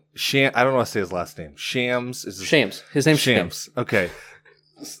don't know how to say his last name. Shams. Shams. His name's Shams. Okay.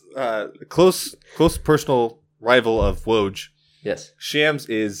 Close personal rival of Woj. Yes. Shams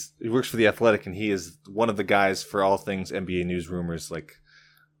he works for The Athletic, and he is one of the guys for all things NBA news rumors,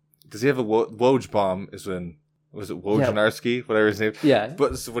 does he have a Woj bomb? Is when was it Wojnarski, whatever his name? Yeah.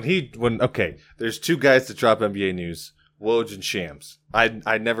 But so there's two guys that drop NBA news, Woj and Shams.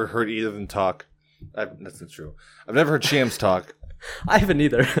 I never heard either of them talk. That's not true. I've never heard Shams talk. I haven't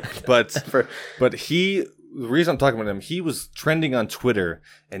either. But the reason I'm talking about him, he was trending on Twitter,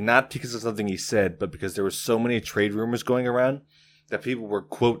 and not because of something he said, but because there were so many trade rumors going around that people were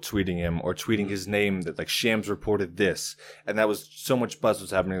quote tweeting him or tweeting his name, that like Shams reported this, and that was so much buzz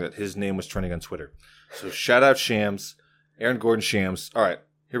was happening that his name was trending on Twitter. So shout out Shams, Aaron Gordon Shams. All right,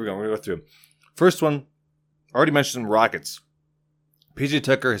 here we go. We're gonna go through them. First one, already mentioned Rockets. PJ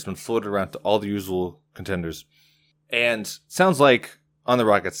Tucker has been floated around to all the usual contenders, and sounds like on the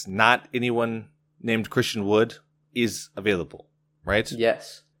Rockets, not anyone named Christian Wood is available, right?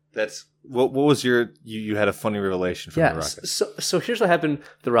 Yes. That's what was your you had a funny revelation from the Rockets. So here's what happened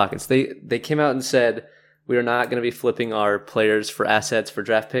with the Rockets. They came out and said we are not going to be flipping our players for assets for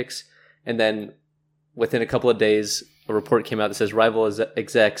draft picks, and then within a couple of days a report came out that says rival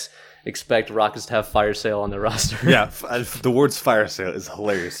execs expect Rockets to have fire sale on their roster. Yeah, the words fire sale is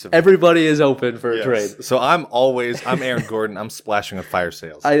hilarious. Everybody is open for a trade. So I'm Aaron Gordon. I'm splashing on fire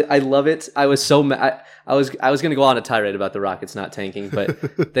sales. I love it. I was so mad. I was going to go on a tirade about the Rockets not tanking, but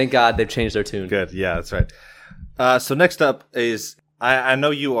thank God they've changed their tune. Good. Yeah, that's right. So next up is I know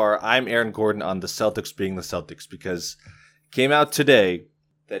you are. I'm Aaron Gordon on the Celtics being the Celtics, because it came out today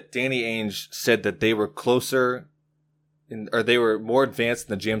that Danny Ainge said that they were closer or they were more advanced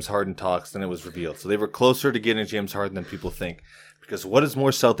in the James Harden talks than it was revealed. So they were closer to getting James Harden than people think. Because what is more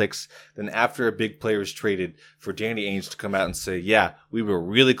Celtics than after a big player is traded for Danny Ainge to come out and say, yeah, we were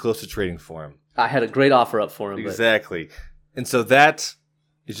really close to trading for him. I had a great offer up for him. Exactly. And so that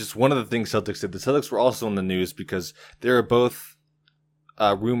is just one of the things Celtics did. The Celtics were also in the news because they were both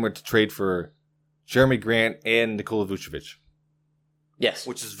rumored to trade for Jeremy Grant and Nikola Vucevic. Yes.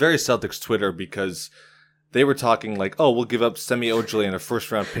 Which is very Celtics Twitter, because they were talking like, oh, we'll give up Semi Ojeleye and a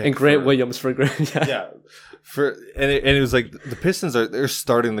first-round pick. And Grant Williams for Grant. Yeah. And it was like the Pistons they're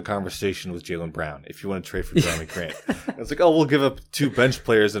starting the conversation with Jaylen Brown if you want to trade for Jeremy Grant. And it's like, oh, we'll give up 2 bench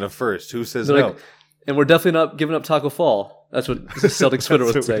players and a first. Who says no? Like, and we're definitely not giving up Taco Fall. That's what Celtics Twitter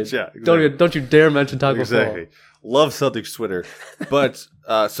would say. Yeah, exactly. Don't you dare mention Taco Fall. Love Celtics Twitter. But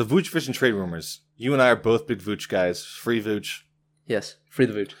so Vucevic and trade rumors. You and I are both big Vuce guys. Free Vuce. Yes, free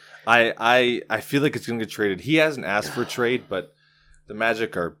the Vuce. I feel like it's going to get traded. He hasn't asked for a trade, but the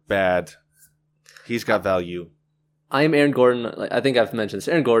Magic are bad. He's got value. I am Aaron Gordon. I think I've mentioned this.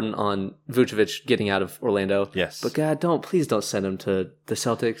 Aaron Gordon on Vucevic getting out of Orlando. Yes, but God, please don't send him to the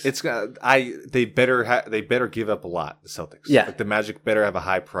Celtics. They better give up a lot. The Celtics. Yeah, like the Magic better have a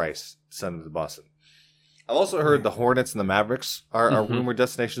high price to send him to Boston. I've also heard the Hornets and the Mavericks are rumored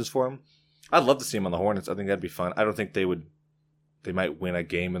destinations for him. I'd love to see him on the Hornets. I think that'd be fun. I don't think they would. They might win a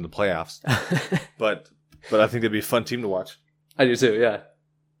game in the playoffs, but I think they'd be a fun team to watch. I do too. Yeah.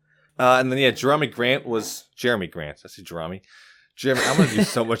 And then Jeremy Grant. I see Jeremy. I'm going to do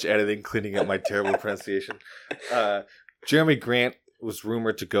so much editing, cleaning up my terrible pronunciation. Jeremy Grant was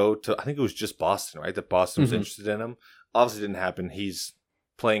rumored to go to, I think it was just Boston, right? That Boston was interested in him. Obviously didn't happen. He's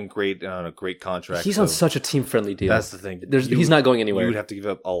playing great on a great contract. He's on such a team-friendly deal. That's the thing. He's not going anywhere. You would have to give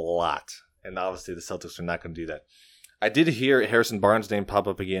up a lot. And obviously the Celtics are not going to do that. I did hear Harrison Barnes' name pop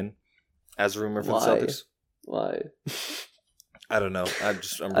up again as a rumor for the Celtics. Why? I don't know.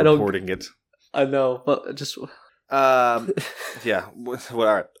 I'm reporting it. I know, but just yeah. Well, all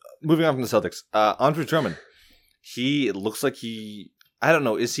right. Moving on from the Celtics, Andre Drummond. He looks like I don't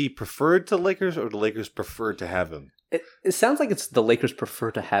know. Is he preferred to Lakers, or the Lakers prefer to have him? It sounds like it's the Lakers prefer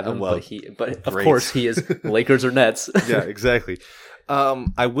to have him, well, but of course he is Lakers or Nets. Yeah, exactly.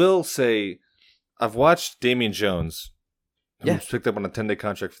 I will say, I've watched Damian Jones, who's picked up on a 10-day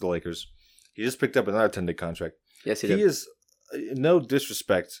contract for the Lakers. He just picked up another 10-day contract. Yes, he did. He is, no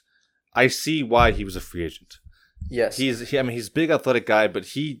disrespect, I see why he was a free agent. Yes, he's a big athletic guy, but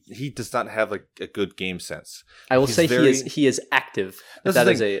he does not have like a good game sense. I will say he is active.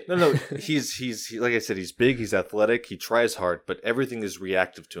 No. He's like I said, he's big, he's athletic, he tries hard, but everything is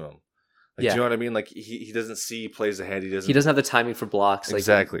reactive to him. Do you know what I mean? Like he doesn't see plays ahead. He doesn't have the timing for blocks.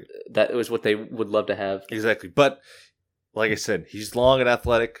 Exactly. That was what they would love to have. Exactly. But like I said, he's long and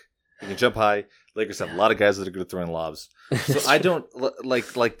athletic. He can jump high. Lakers have a lot of guys that are good at throwing lobs. So I don't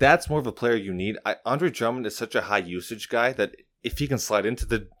like that's more of a player you need. Andre Drummond is such a high usage guy that if he can slide into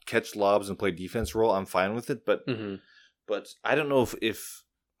the catch lobs and play defense role, I'm fine with it. But I don't know if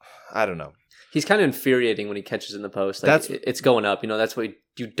I don't know. He's kind of infuriating when he catches in the post. Like, it's going up. That's what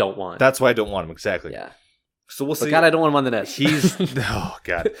you don't want. That's why I don't want him. Exactly. Yeah. So we'll see. God, I don't want him on the Nets.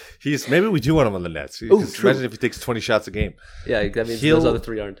 Maybe we do want him on the Nets. Imagine if he takes 20 shots a game. Yeah, that means those other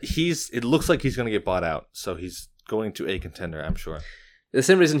 3 aren't. It looks like he's going to get bought out, so he's going to a contender, I'm sure. The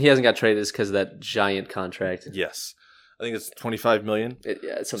same reason he hasn't got traded is because of that giant contract. Yes, I think it's $25 million.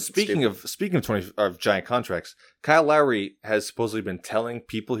 Speaking stupid. of giant contracts, Kyle Lowry has supposedly been telling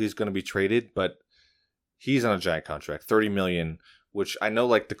people he's going to be traded, but he's on a giant contract, $30 million. Which I know,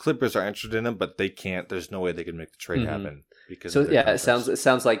 like the Clippers are interested in him, but they can't. There's no way they can make the trade happen because. So it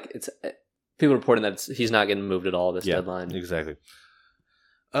sounds like it's people reporting that he's not getting moved at all this deadline. Exactly.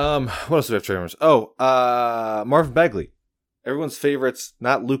 What else do we have trade rumors? Oh, Marvin Bagley, everyone's favorites,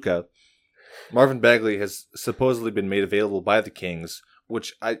 not Luka. Marvin Bagley has supposedly been made available by the Kings,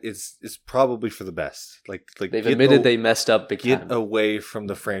 which is probably for the best. Like they've admitted they messed up big time. Get away from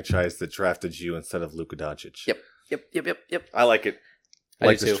the franchise that drafted you instead of Luka Doncic. Yep. I like it. I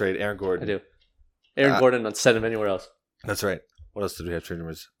like this too. trade. Aaron Gordon. I do. Aaron Gordon, not send him anywhere else. That's right. What else did we have trade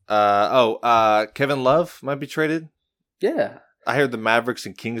rumors? Kevin Love might be traded. Yeah. I heard the Mavericks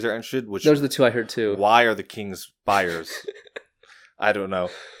and Kings are interested. Those are the two I heard too. Why are the Kings buyers? I don't know.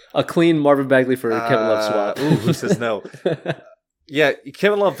 A clean Marvin Bagley for Kevin Love swap. Who says no? Yeah,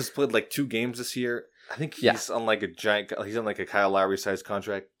 Kevin Love has played like 2 games this year. I think he's on like a giant. He's on like a Kyle Lowry sized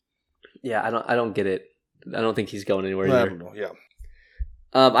contract. Yeah, I don't get it. I don't think he's going anywhere either. I don't know. Yeah.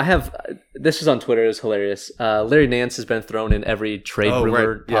 I have this is on Twitter. It's hilarious. Larry Nance has been thrown in every trade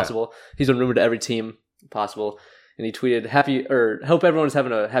rumor possible. He's been rumored to every team possible, and he tweeted hope everyone's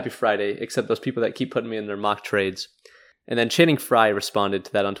having a happy Friday except those people that keep putting me in their mock trades. And then Channing Frye responded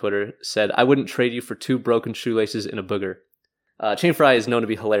to that on Twitter, said, "I wouldn't trade you for 2 broken shoelaces and a booger." Channing Frye is known to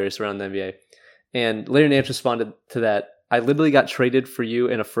be hilarious around the NBA, and Larry Nance responded to that. "I literally got traded for you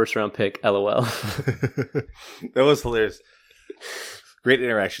in a first-round pick, LOL." That was hilarious. Great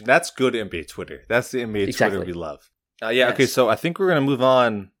interaction. That's good NBA Twitter. That's the NBA Twitter we love. Yes. Okay, so I think we're going to move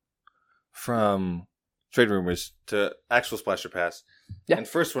on from trade rumors to actual splash or pass. Yeah. And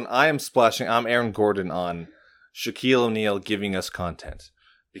first one, I'm Aaron Gordon on Shaquille O'Neal giving us content.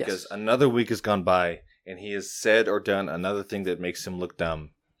 Because another week has gone by, and he has said or done another thing that makes him look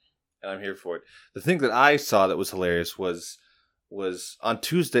dumb. And I'm here for it. The thing that I saw that was hilarious was on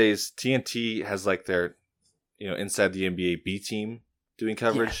Tuesdays, TNT has like their, Inside the NBA B team doing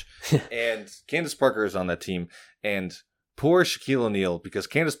coverage. Yeah. And Candace Parker is on that team. And poor Shaquille O'Neal, because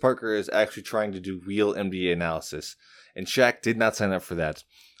Candace Parker is actually trying to do real NBA analysis. And Shaq did not sign up for that.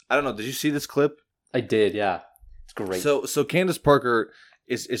 I don't know. Did you see this clip? I did, yeah. It's great. So Candace Parker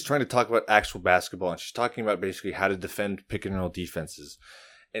is trying to talk about actual basketball. And she's talking about basically how to defend pick and roll defenses.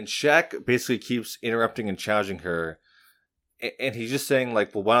 And Shaq basically keeps interrupting and challenging her, and he's just saying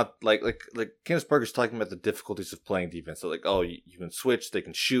like, well, why not? Like Candace Parker's talking about the difficulties of playing defense. So like, oh, you can switch, they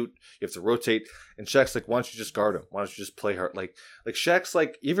can shoot, you have to rotate. And Shaq's like, why don't you just guard him? Why don't you just play hard? Like Shaq's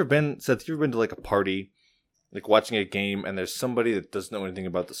like, Seth, you ever been to like a party, like watching a game, and there's somebody that doesn't know anything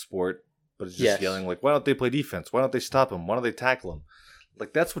about the sport, but is just yelling like, why don't they play defense? Why don't they stop him? Why don't they tackle him?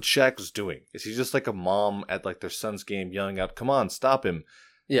 Like that's what Shaq was doing. Is he just like a mom at like their son's game yelling out, come on, stop him?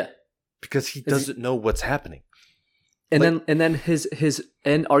 Yeah, because he doesn't know what's happening. And then his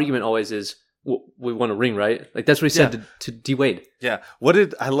end argument always is, we won a ring, right? Like that's what he said to D Wade. Yeah.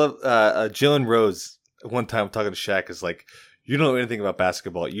 I love Jalen Rose one time talking to Shaq is like, you don't know anything about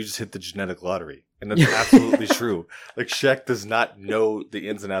basketball. You just hit the genetic lottery, and that's absolutely true. Like Shaq does not know the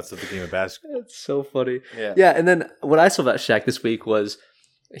ins and outs of the game of basketball. That's so funny. Yeah. And then what I saw about Shaq this week was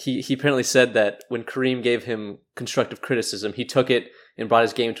he apparently said that when Kareem gave him constructive criticism, he took it and brought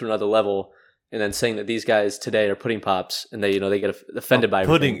his game to another level, and then saying that these guys today are pudding pops, and they get offended by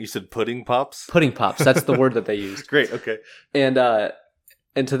pudding. Everything. You said pudding pops? Pudding pops. That's the word that they used. Great. Okay. And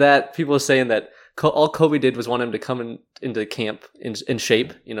to that, people are saying that all Kobe did was want him to come into camp in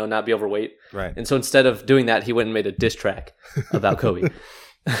shape, not be overweight. Right. And so instead of doing that, he went and made a diss track about Kobe.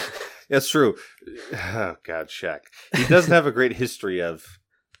 That's true. Oh God, Shaq. He doesn't have a great history of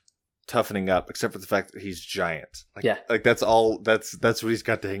toughening up, except for the fact that he's giant. Like that's all. That's what he's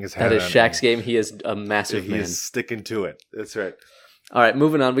got to hang his hat on. That is Shaq's game. He is a massive man. He's sticking to it. That's right. All right,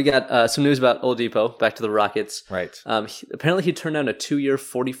 moving on. We got some news about Oladipo. Back to the Rockets. Right. Apparently, he turned down a 2-year,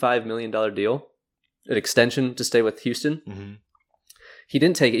 $45 million deal, an extension to stay with Houston. Mm-hmm. He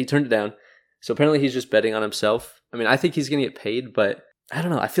didn't take it. He turned it down. So apparently, he's just betting on himself. I mean, I think he's going to get paid, but I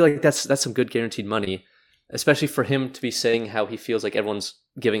don't know. I feel like that's some good guaranteed money, especially for him to be saying how he feels like everyone's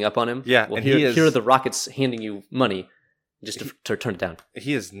giving up on him. Yeah, well, here are the Rockets handing you money just to turn it down.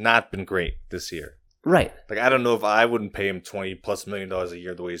 He has not been great this year. Right. Like, I don't know if I wouldn't pay him $20+ million a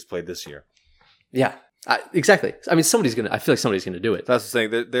year the way he's played this year. Yeah, exactly. I mean, I feel like somebody's going to do it. That's the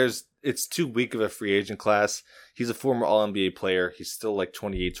thing. it's too weak of a free agent class. He's a former All-NBA player. He's still like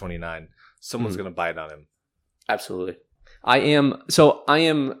 28, 29. Someone's going to bite on him. Absolutely. I am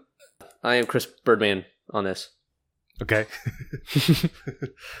Chris Birdman on this. Okay.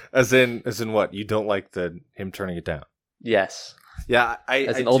 as in what? You don't like him turning it down? Yes. Yeah,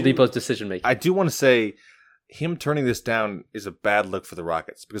 as an Oladipo's decision making. I do want to say him turning this down is a bad look for the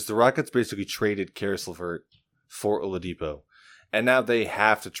Rockets because the Rockets basically traded Karis LeVert for Oladipo. And now they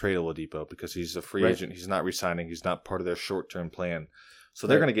have to trade Oladipo because he's a free agent. He's not re-signing. He's not part of their short-term plan. So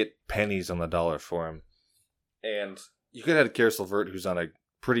they're going to get pennies on the dollar for him. And you could have Karis LeVert, who's on a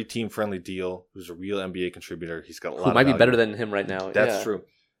pretty team-friendly deal, who's a real NBA contributor. He's got a lot of might value. Be better than him right now. That's true.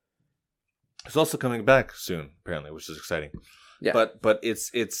 He's also coming back soon, apparently, which is exciting. Yeah. But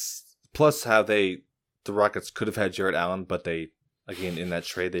it's plus how the Rockets could have had Jarrett Allen, but they, again, in that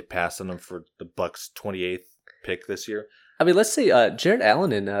trade, they passed on him for the Bucks' 28th pick this year. I mean, let's say Jarrett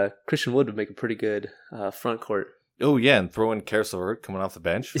Allen and Christian Wood would make a pretty good front court. Oh, yeah, and throw in Karis LeVert coming off the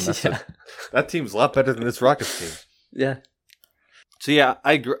bench. That team's a lot better than this Rockets team. Yeah. So, yeah,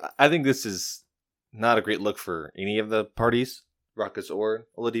 I agree. I think this is not a great look for any of the parties, Rockets or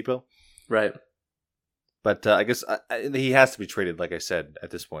Oladipo. Right. But I guess he has to be traded, like I said, at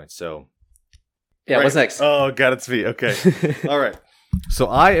this point. So, yeah, What's next? Oh, God, it's me. Okay. All right. So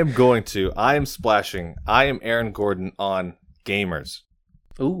I am splashing. I am Aaron Gordon on gamers.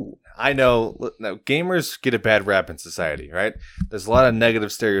 Ooh. I know. Now, gamers get a bad rap in society, right? There's a lot of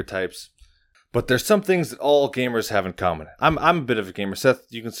negative stereotypes. But there's some things that all gamers have in common. I'm a bit of a gamer. Seth,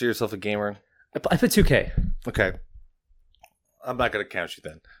 you consider yourself a gamer? I put 2K. Okay. I'm not going to count you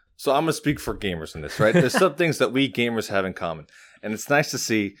then. So I'm going to speak for gamers in this, right? There's some things that we gamers have in common. And it's nice to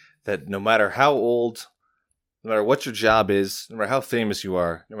see that no matter how old, no matter what your job is, no matter how famous you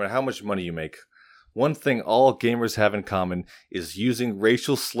are, no matter how much money you make, one thing all gamers have in common is using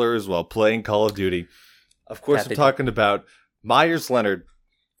racial slurs while playing Call of Duty. Of course, I'm talking about Myers Leonard,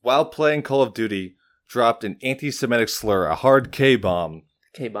 while playing Call of Duty, dropped an anti-Semitic slur, a hard K-bomb.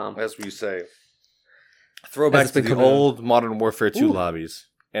 K-bomb. As we say. Throwback to the old Modern Warfare 2 lobbies.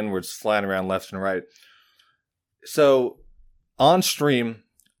 N-words flying around left and right. So, on stream,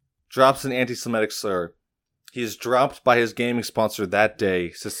 drops an anti-Semitic slur. He is dropped by his gaming sponsor that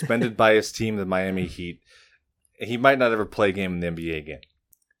day, suspended by his team, the Miami Heat. He might not ever play a game in the NBA again.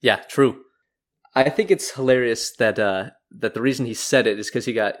 Yeah, true. I think it's hilarious that the reason he said it is because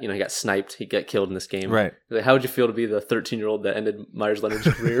he got sniped. He got killed in this game. Right. Like, how would you feel to be the 13-year-old that ended Myers Leonard's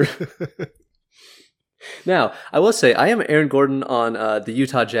career? Now, I will say I am Aaron Gordon on the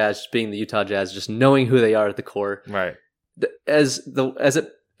Utah Jazz being the Utah Jazz, just knowing who they are at the core. Right. As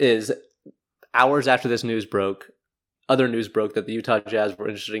it is, hours after this news broke, other news broke that the Utah Jazz were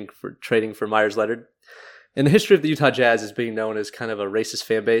interested in trading for Myers Leonard. In the history of the Utah Jazz is being known as kind of a racist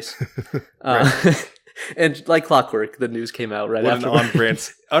fan base. And like clockwork, the news came out right after. On brand,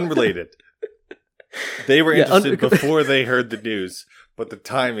 unrelated. They were interested before they heard the news, but the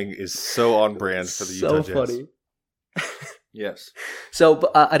timing is so on brand for the Utah Jazz. So funny. Yes. So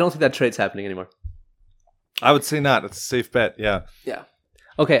but, I don't think that trade's happening anymore. I would say not. It's a safe bet. Yeah. Yeah.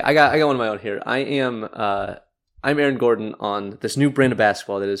 Okay, I got one of my own here. I'm Aaron Gordon on this new brand of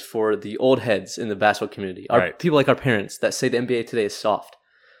basketball that is for the old heads in the basketball community. People like our parents that say the NBA today is soft.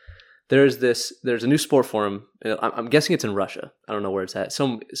 There's a new sport forum. I'm guessing it's in Russia. I don't know where it's at.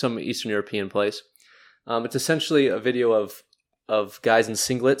 Some Eastern European place. It's essentially a video of guys in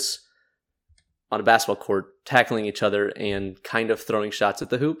singlets on a basketball court tackling each other and kind of throwing shots at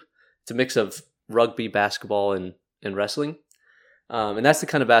the hoop. It's a mix of rugby, basketball, and wrestling. And that's the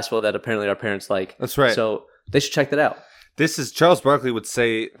kind of basketball that apparently our parents like. That's right. So they should check that out. This is Charles Barkley would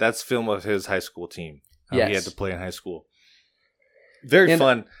say that's film of his high school team. Yes. He had to play in high school. Very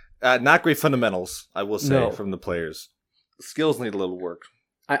fun. Not great fundamentals, I will say, from the players. The skills need a little work.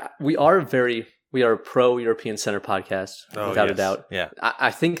 We are a pro-European center podcast, without a doubt. Yeah.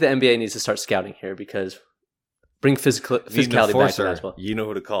 I think the NBA needs to start scouting here because bring physicality back to basketball. You know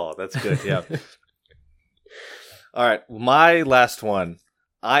who to call. That's good, yeah. All right, my last one.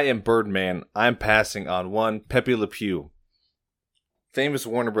 I am Birdman. I'm passing on one Pepe Le Pew, famous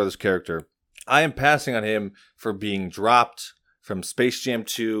Warner Brothers character. I am passing on him for being dropped from Space Jam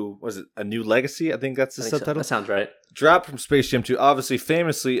 2. Was it A New Legacy? I think that's the subtitle. That sounds right. Dropped from Space Jam 2. Obviously,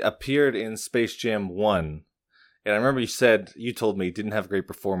 famously appeared in Space Jam 1. And I remember you told me he didn't have a great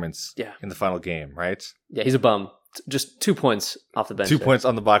performance in the final game, right? Yeah, he's a bum. Just 2 points off the bench. 2 points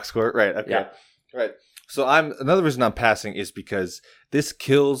on the box score. Right, okay. Yeah. Right. So another reason I'm passing is because this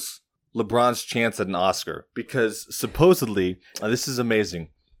kills LeBron's chance at an Oscar. Because supposedly, this is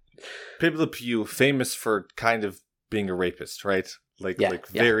amazing, Pepe Le Pew, famous for kind of being a rapist, right?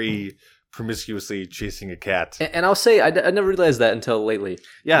 very promiscuously chasing a cat. And I'll say I never realized that until lately.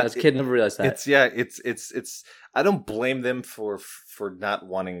 Yeah, as a kid, never realized that. It's. I don't blame them for not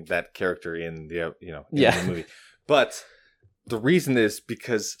wanting that character in the the movie, but the reason is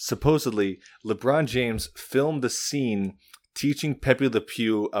because supposedly LeBron James filmed the scene teaching Pepe Le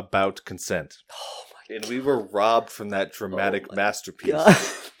Pew about consent. Oh my God. And we were robbed from that dramatic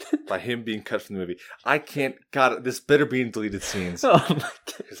masterpiece by him being cut from the movie. I can't. God, this better be in deleted scenes. Oh my God.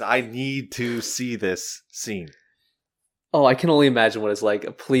 Because I need to see this scene. Oh, I can only imagine what it's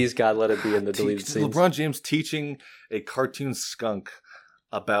like. Please, God, let it be in the deleted scenes. LeBron James teaching a cartoon skunk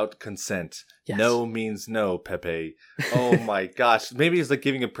about consent. Yes. No means no, Pepe. Oh my gosh. Maybe it's like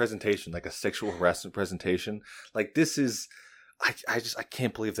giving a presentation, like a sexual harassment presentation. Like this is, I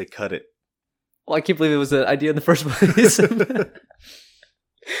can't believe they cut it. Well, I can't believe it was an idea in the first place.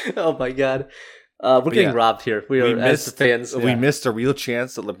 Oh my God. We're getting robbed here. We missed, as fans. We missed a real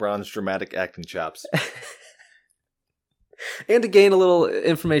chance at LeBron's dramatic acting chops. And to gain a little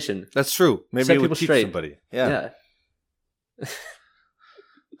information. That's true. Maybe it would teach somebody. Yeah.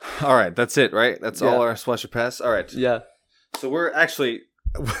 All right. That's it, right? That's all our Splash or Pass? All right. Yeah. So we're actually...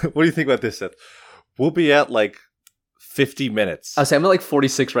 What do you think about this, Seth? We'll be at like 50 minutes. I'll say I'm at like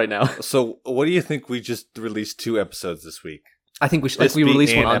 46 right now. So what do you think we just released 2 episodes this week? I think we should... Like, we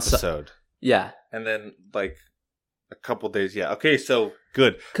released one episode. Yeah. And then like a couple days. Yeah. Okay. So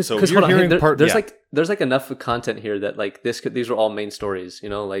good. So you're hearing there's like enough content here that like these are all main stories,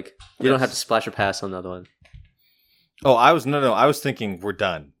 like you don't have to splash or pass on another one. Oh, I was thinking we're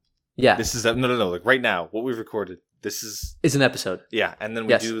done. Yeah. This is no. Like right now, what we've recorded, this is an episode. Yeah. And then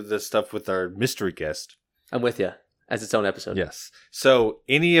we do the stuff with our mystery guest. I'm with you as its own episode. Yes. So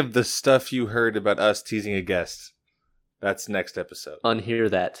any of the stuff you heard about us teasing a guest, that's next episode. Unhear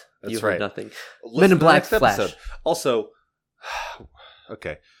that. That's you right. Heard nothing. Listen Men in Black Flash. Episode. Also,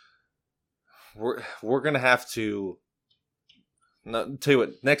 okay. We're gonna have to. Tell you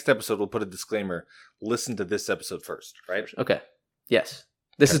what. Next episode, we'll put a disclaimer. Listen to this episode first, right? Okay. Yes.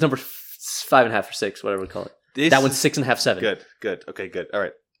 This is number 5.5 or 6, whatever we call it. That one's 6.5, 7. Good. Okay. Good. All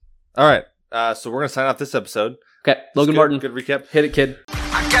right. So we're gonna sign off this episode. Okay. Logan Martin. Good recap. Hit it, kid.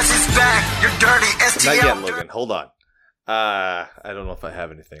 I guess it's back. You're dirty. STL. Not yet, Logan. Hold on. I don't know if I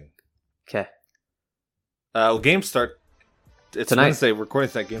have anything. Okay. Well, games start. It's tonight. Wednesday. We're recording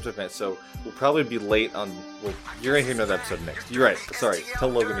tonight. Games start tonight, so we'll probably be late on. Well, you're gonna hear another episode next. You're right. Sorry. Tell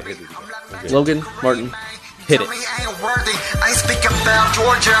Logan to hit it again. Okay. Logan Martin, hit it. I ain't worthy. I ain't speaking about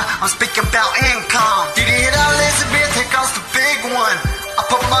Georgia. I'm speaking about income. Did you hear that, Elizabeth? Here comes the big one. I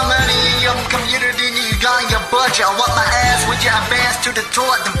put my money in your community, you got your budget. I wipe my ass with your advance to the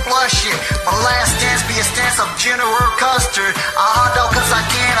toilet and flush it. My last stance be a stance of General Custard. I hot dog cause I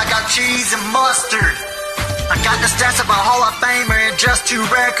can, I got cheese and mustard. I got the stats of a Hall of Famer and just 2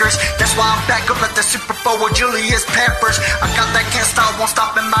 records. That's why I'm back up at the Super Bowl with Julius Peppers. I got that can't stop, won't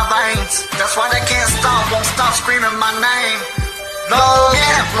stop in my veins. That's why they can't stop, won't stop screaming my name.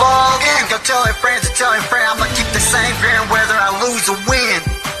 Logan, go tell your friends and tell your friend I'ma keep the same grin whether I lose or win.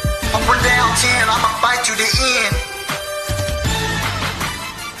 Up or down 10, I'ma fight to the end.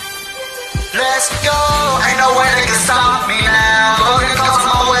 Let's go, ain't no way they can stop me now. Logan comes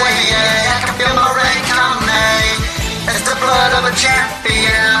my way, yeah, I can feel my rain coming. It's the blood of a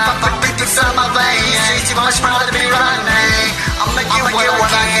champion, I'm beat inside my veins. It's too much proud to be running. I'ma get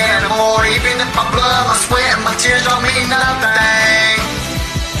what I can and more. Even if my blood, my sweat, and my tears don't mean nothing.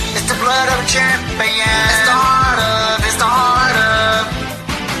 It's the blood of a champion. It's the heart of.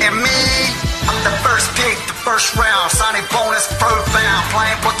 And me, I'm the first pick, the first round. Signing bonus profound.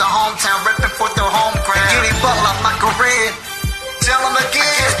 Playing for the hometown, ripping for the home ground. Getting butt like my career. Tell them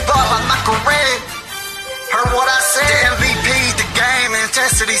again, it's butt like my career. Heard what I said? The MVP, the game,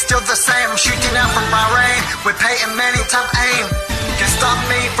 intensity still the same. I'm shooting out from my range with Peyton Manning top aim. Can stop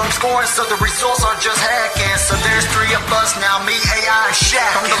me from scoring, so the results are just hacking. So there's 3 of us now, me, AI, and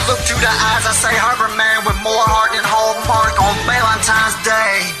Shaq. From the look to the eyes, I say Harvard man with more heart than Hallmark on Valentine's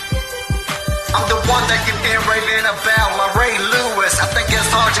Day. I'm the one that you've been raving about, like Ray Lewis. I think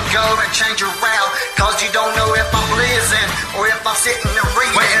it's hard to go and change your route, cause you don't know if I'm blizzing or if I'm sitting and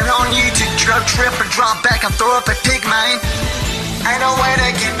reading. Waiting on you to drug trip and drop back and throw up a pig, man. Ain't no way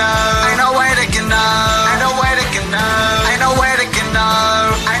they can know. Ain't no way they can know. Ain't no way they can know. Ain't no way they can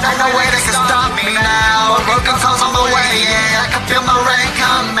know. Ain't no way they can stop me now. Broken calls on the way, yeah. I can feel my rain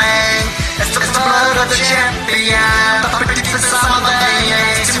coming. It's the blood of the champion. Deep inside my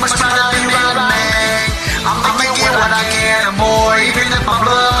veins. Too much pride to be running. I'ma get what I can and more. Even if my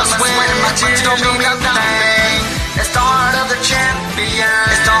blood, my sweat, and my tears don't mean nothing. It's the heart of the champion.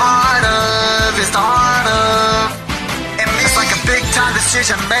 It's the heart of. And me, it's like a big time.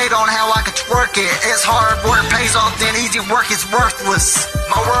 decision made on how I could twerk it. It's hard work pays off, then easy work is worthless.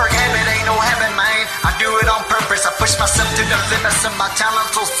 My work habit ain't no habit, man. I do it on purpose. I push myself to the limits of my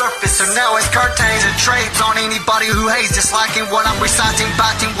talents will surface. So now it's curtains and trades on anybody who hates, disliking what I'm reciting,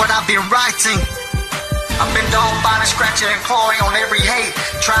 biting what I've been writing. I've been dog biting, scratching and clawing on every hate,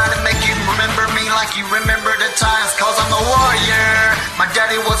 trying to make you remember me like you remember the times, cause I'm a warrior. My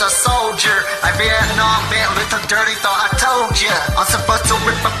daddy was a soldier, a Vietnam vet, little dirty thought I told ya. I'm supposed to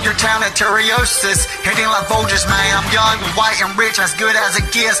rip up your town at Terriosis, hitting like vultures, man. I'm young, white and rich, as good as it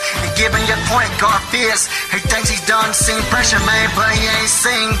gets, and giving your point guard fierce. He thinks he's done seen pressure, man, but he ain't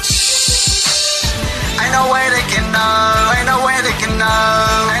seen shh. Ain't no way they can know, ain't no way they can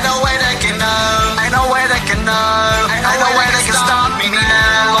know, ain't no way they can know, ain't no way they can know, ain't no way they can stop me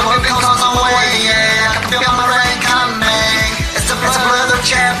now. Looking cause I'm away, yeah, I can feel my rain coming. It's the blood of the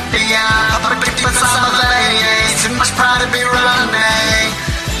champion, up deep inside my veins. Too much pride to be running.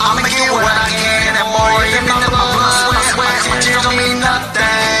 I'ma get what I can and more, even though my blood, sweat, and tears don't mean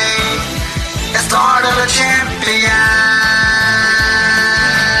nothing. It's the heart of the champion.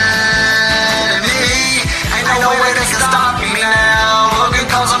 Ain't no way they can stop me now. Looking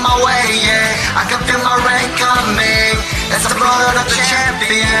cause I'm my way, yeah. I can feel my rain coming. It's the blood of the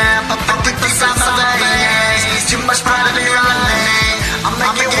champion. Deep inside my veins. Too much pride to be running.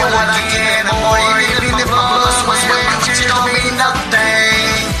 I'ma get what I can and more, even if my blood, sweat, and tears don't mean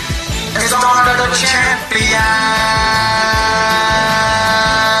nothing. It's the heart of the champion.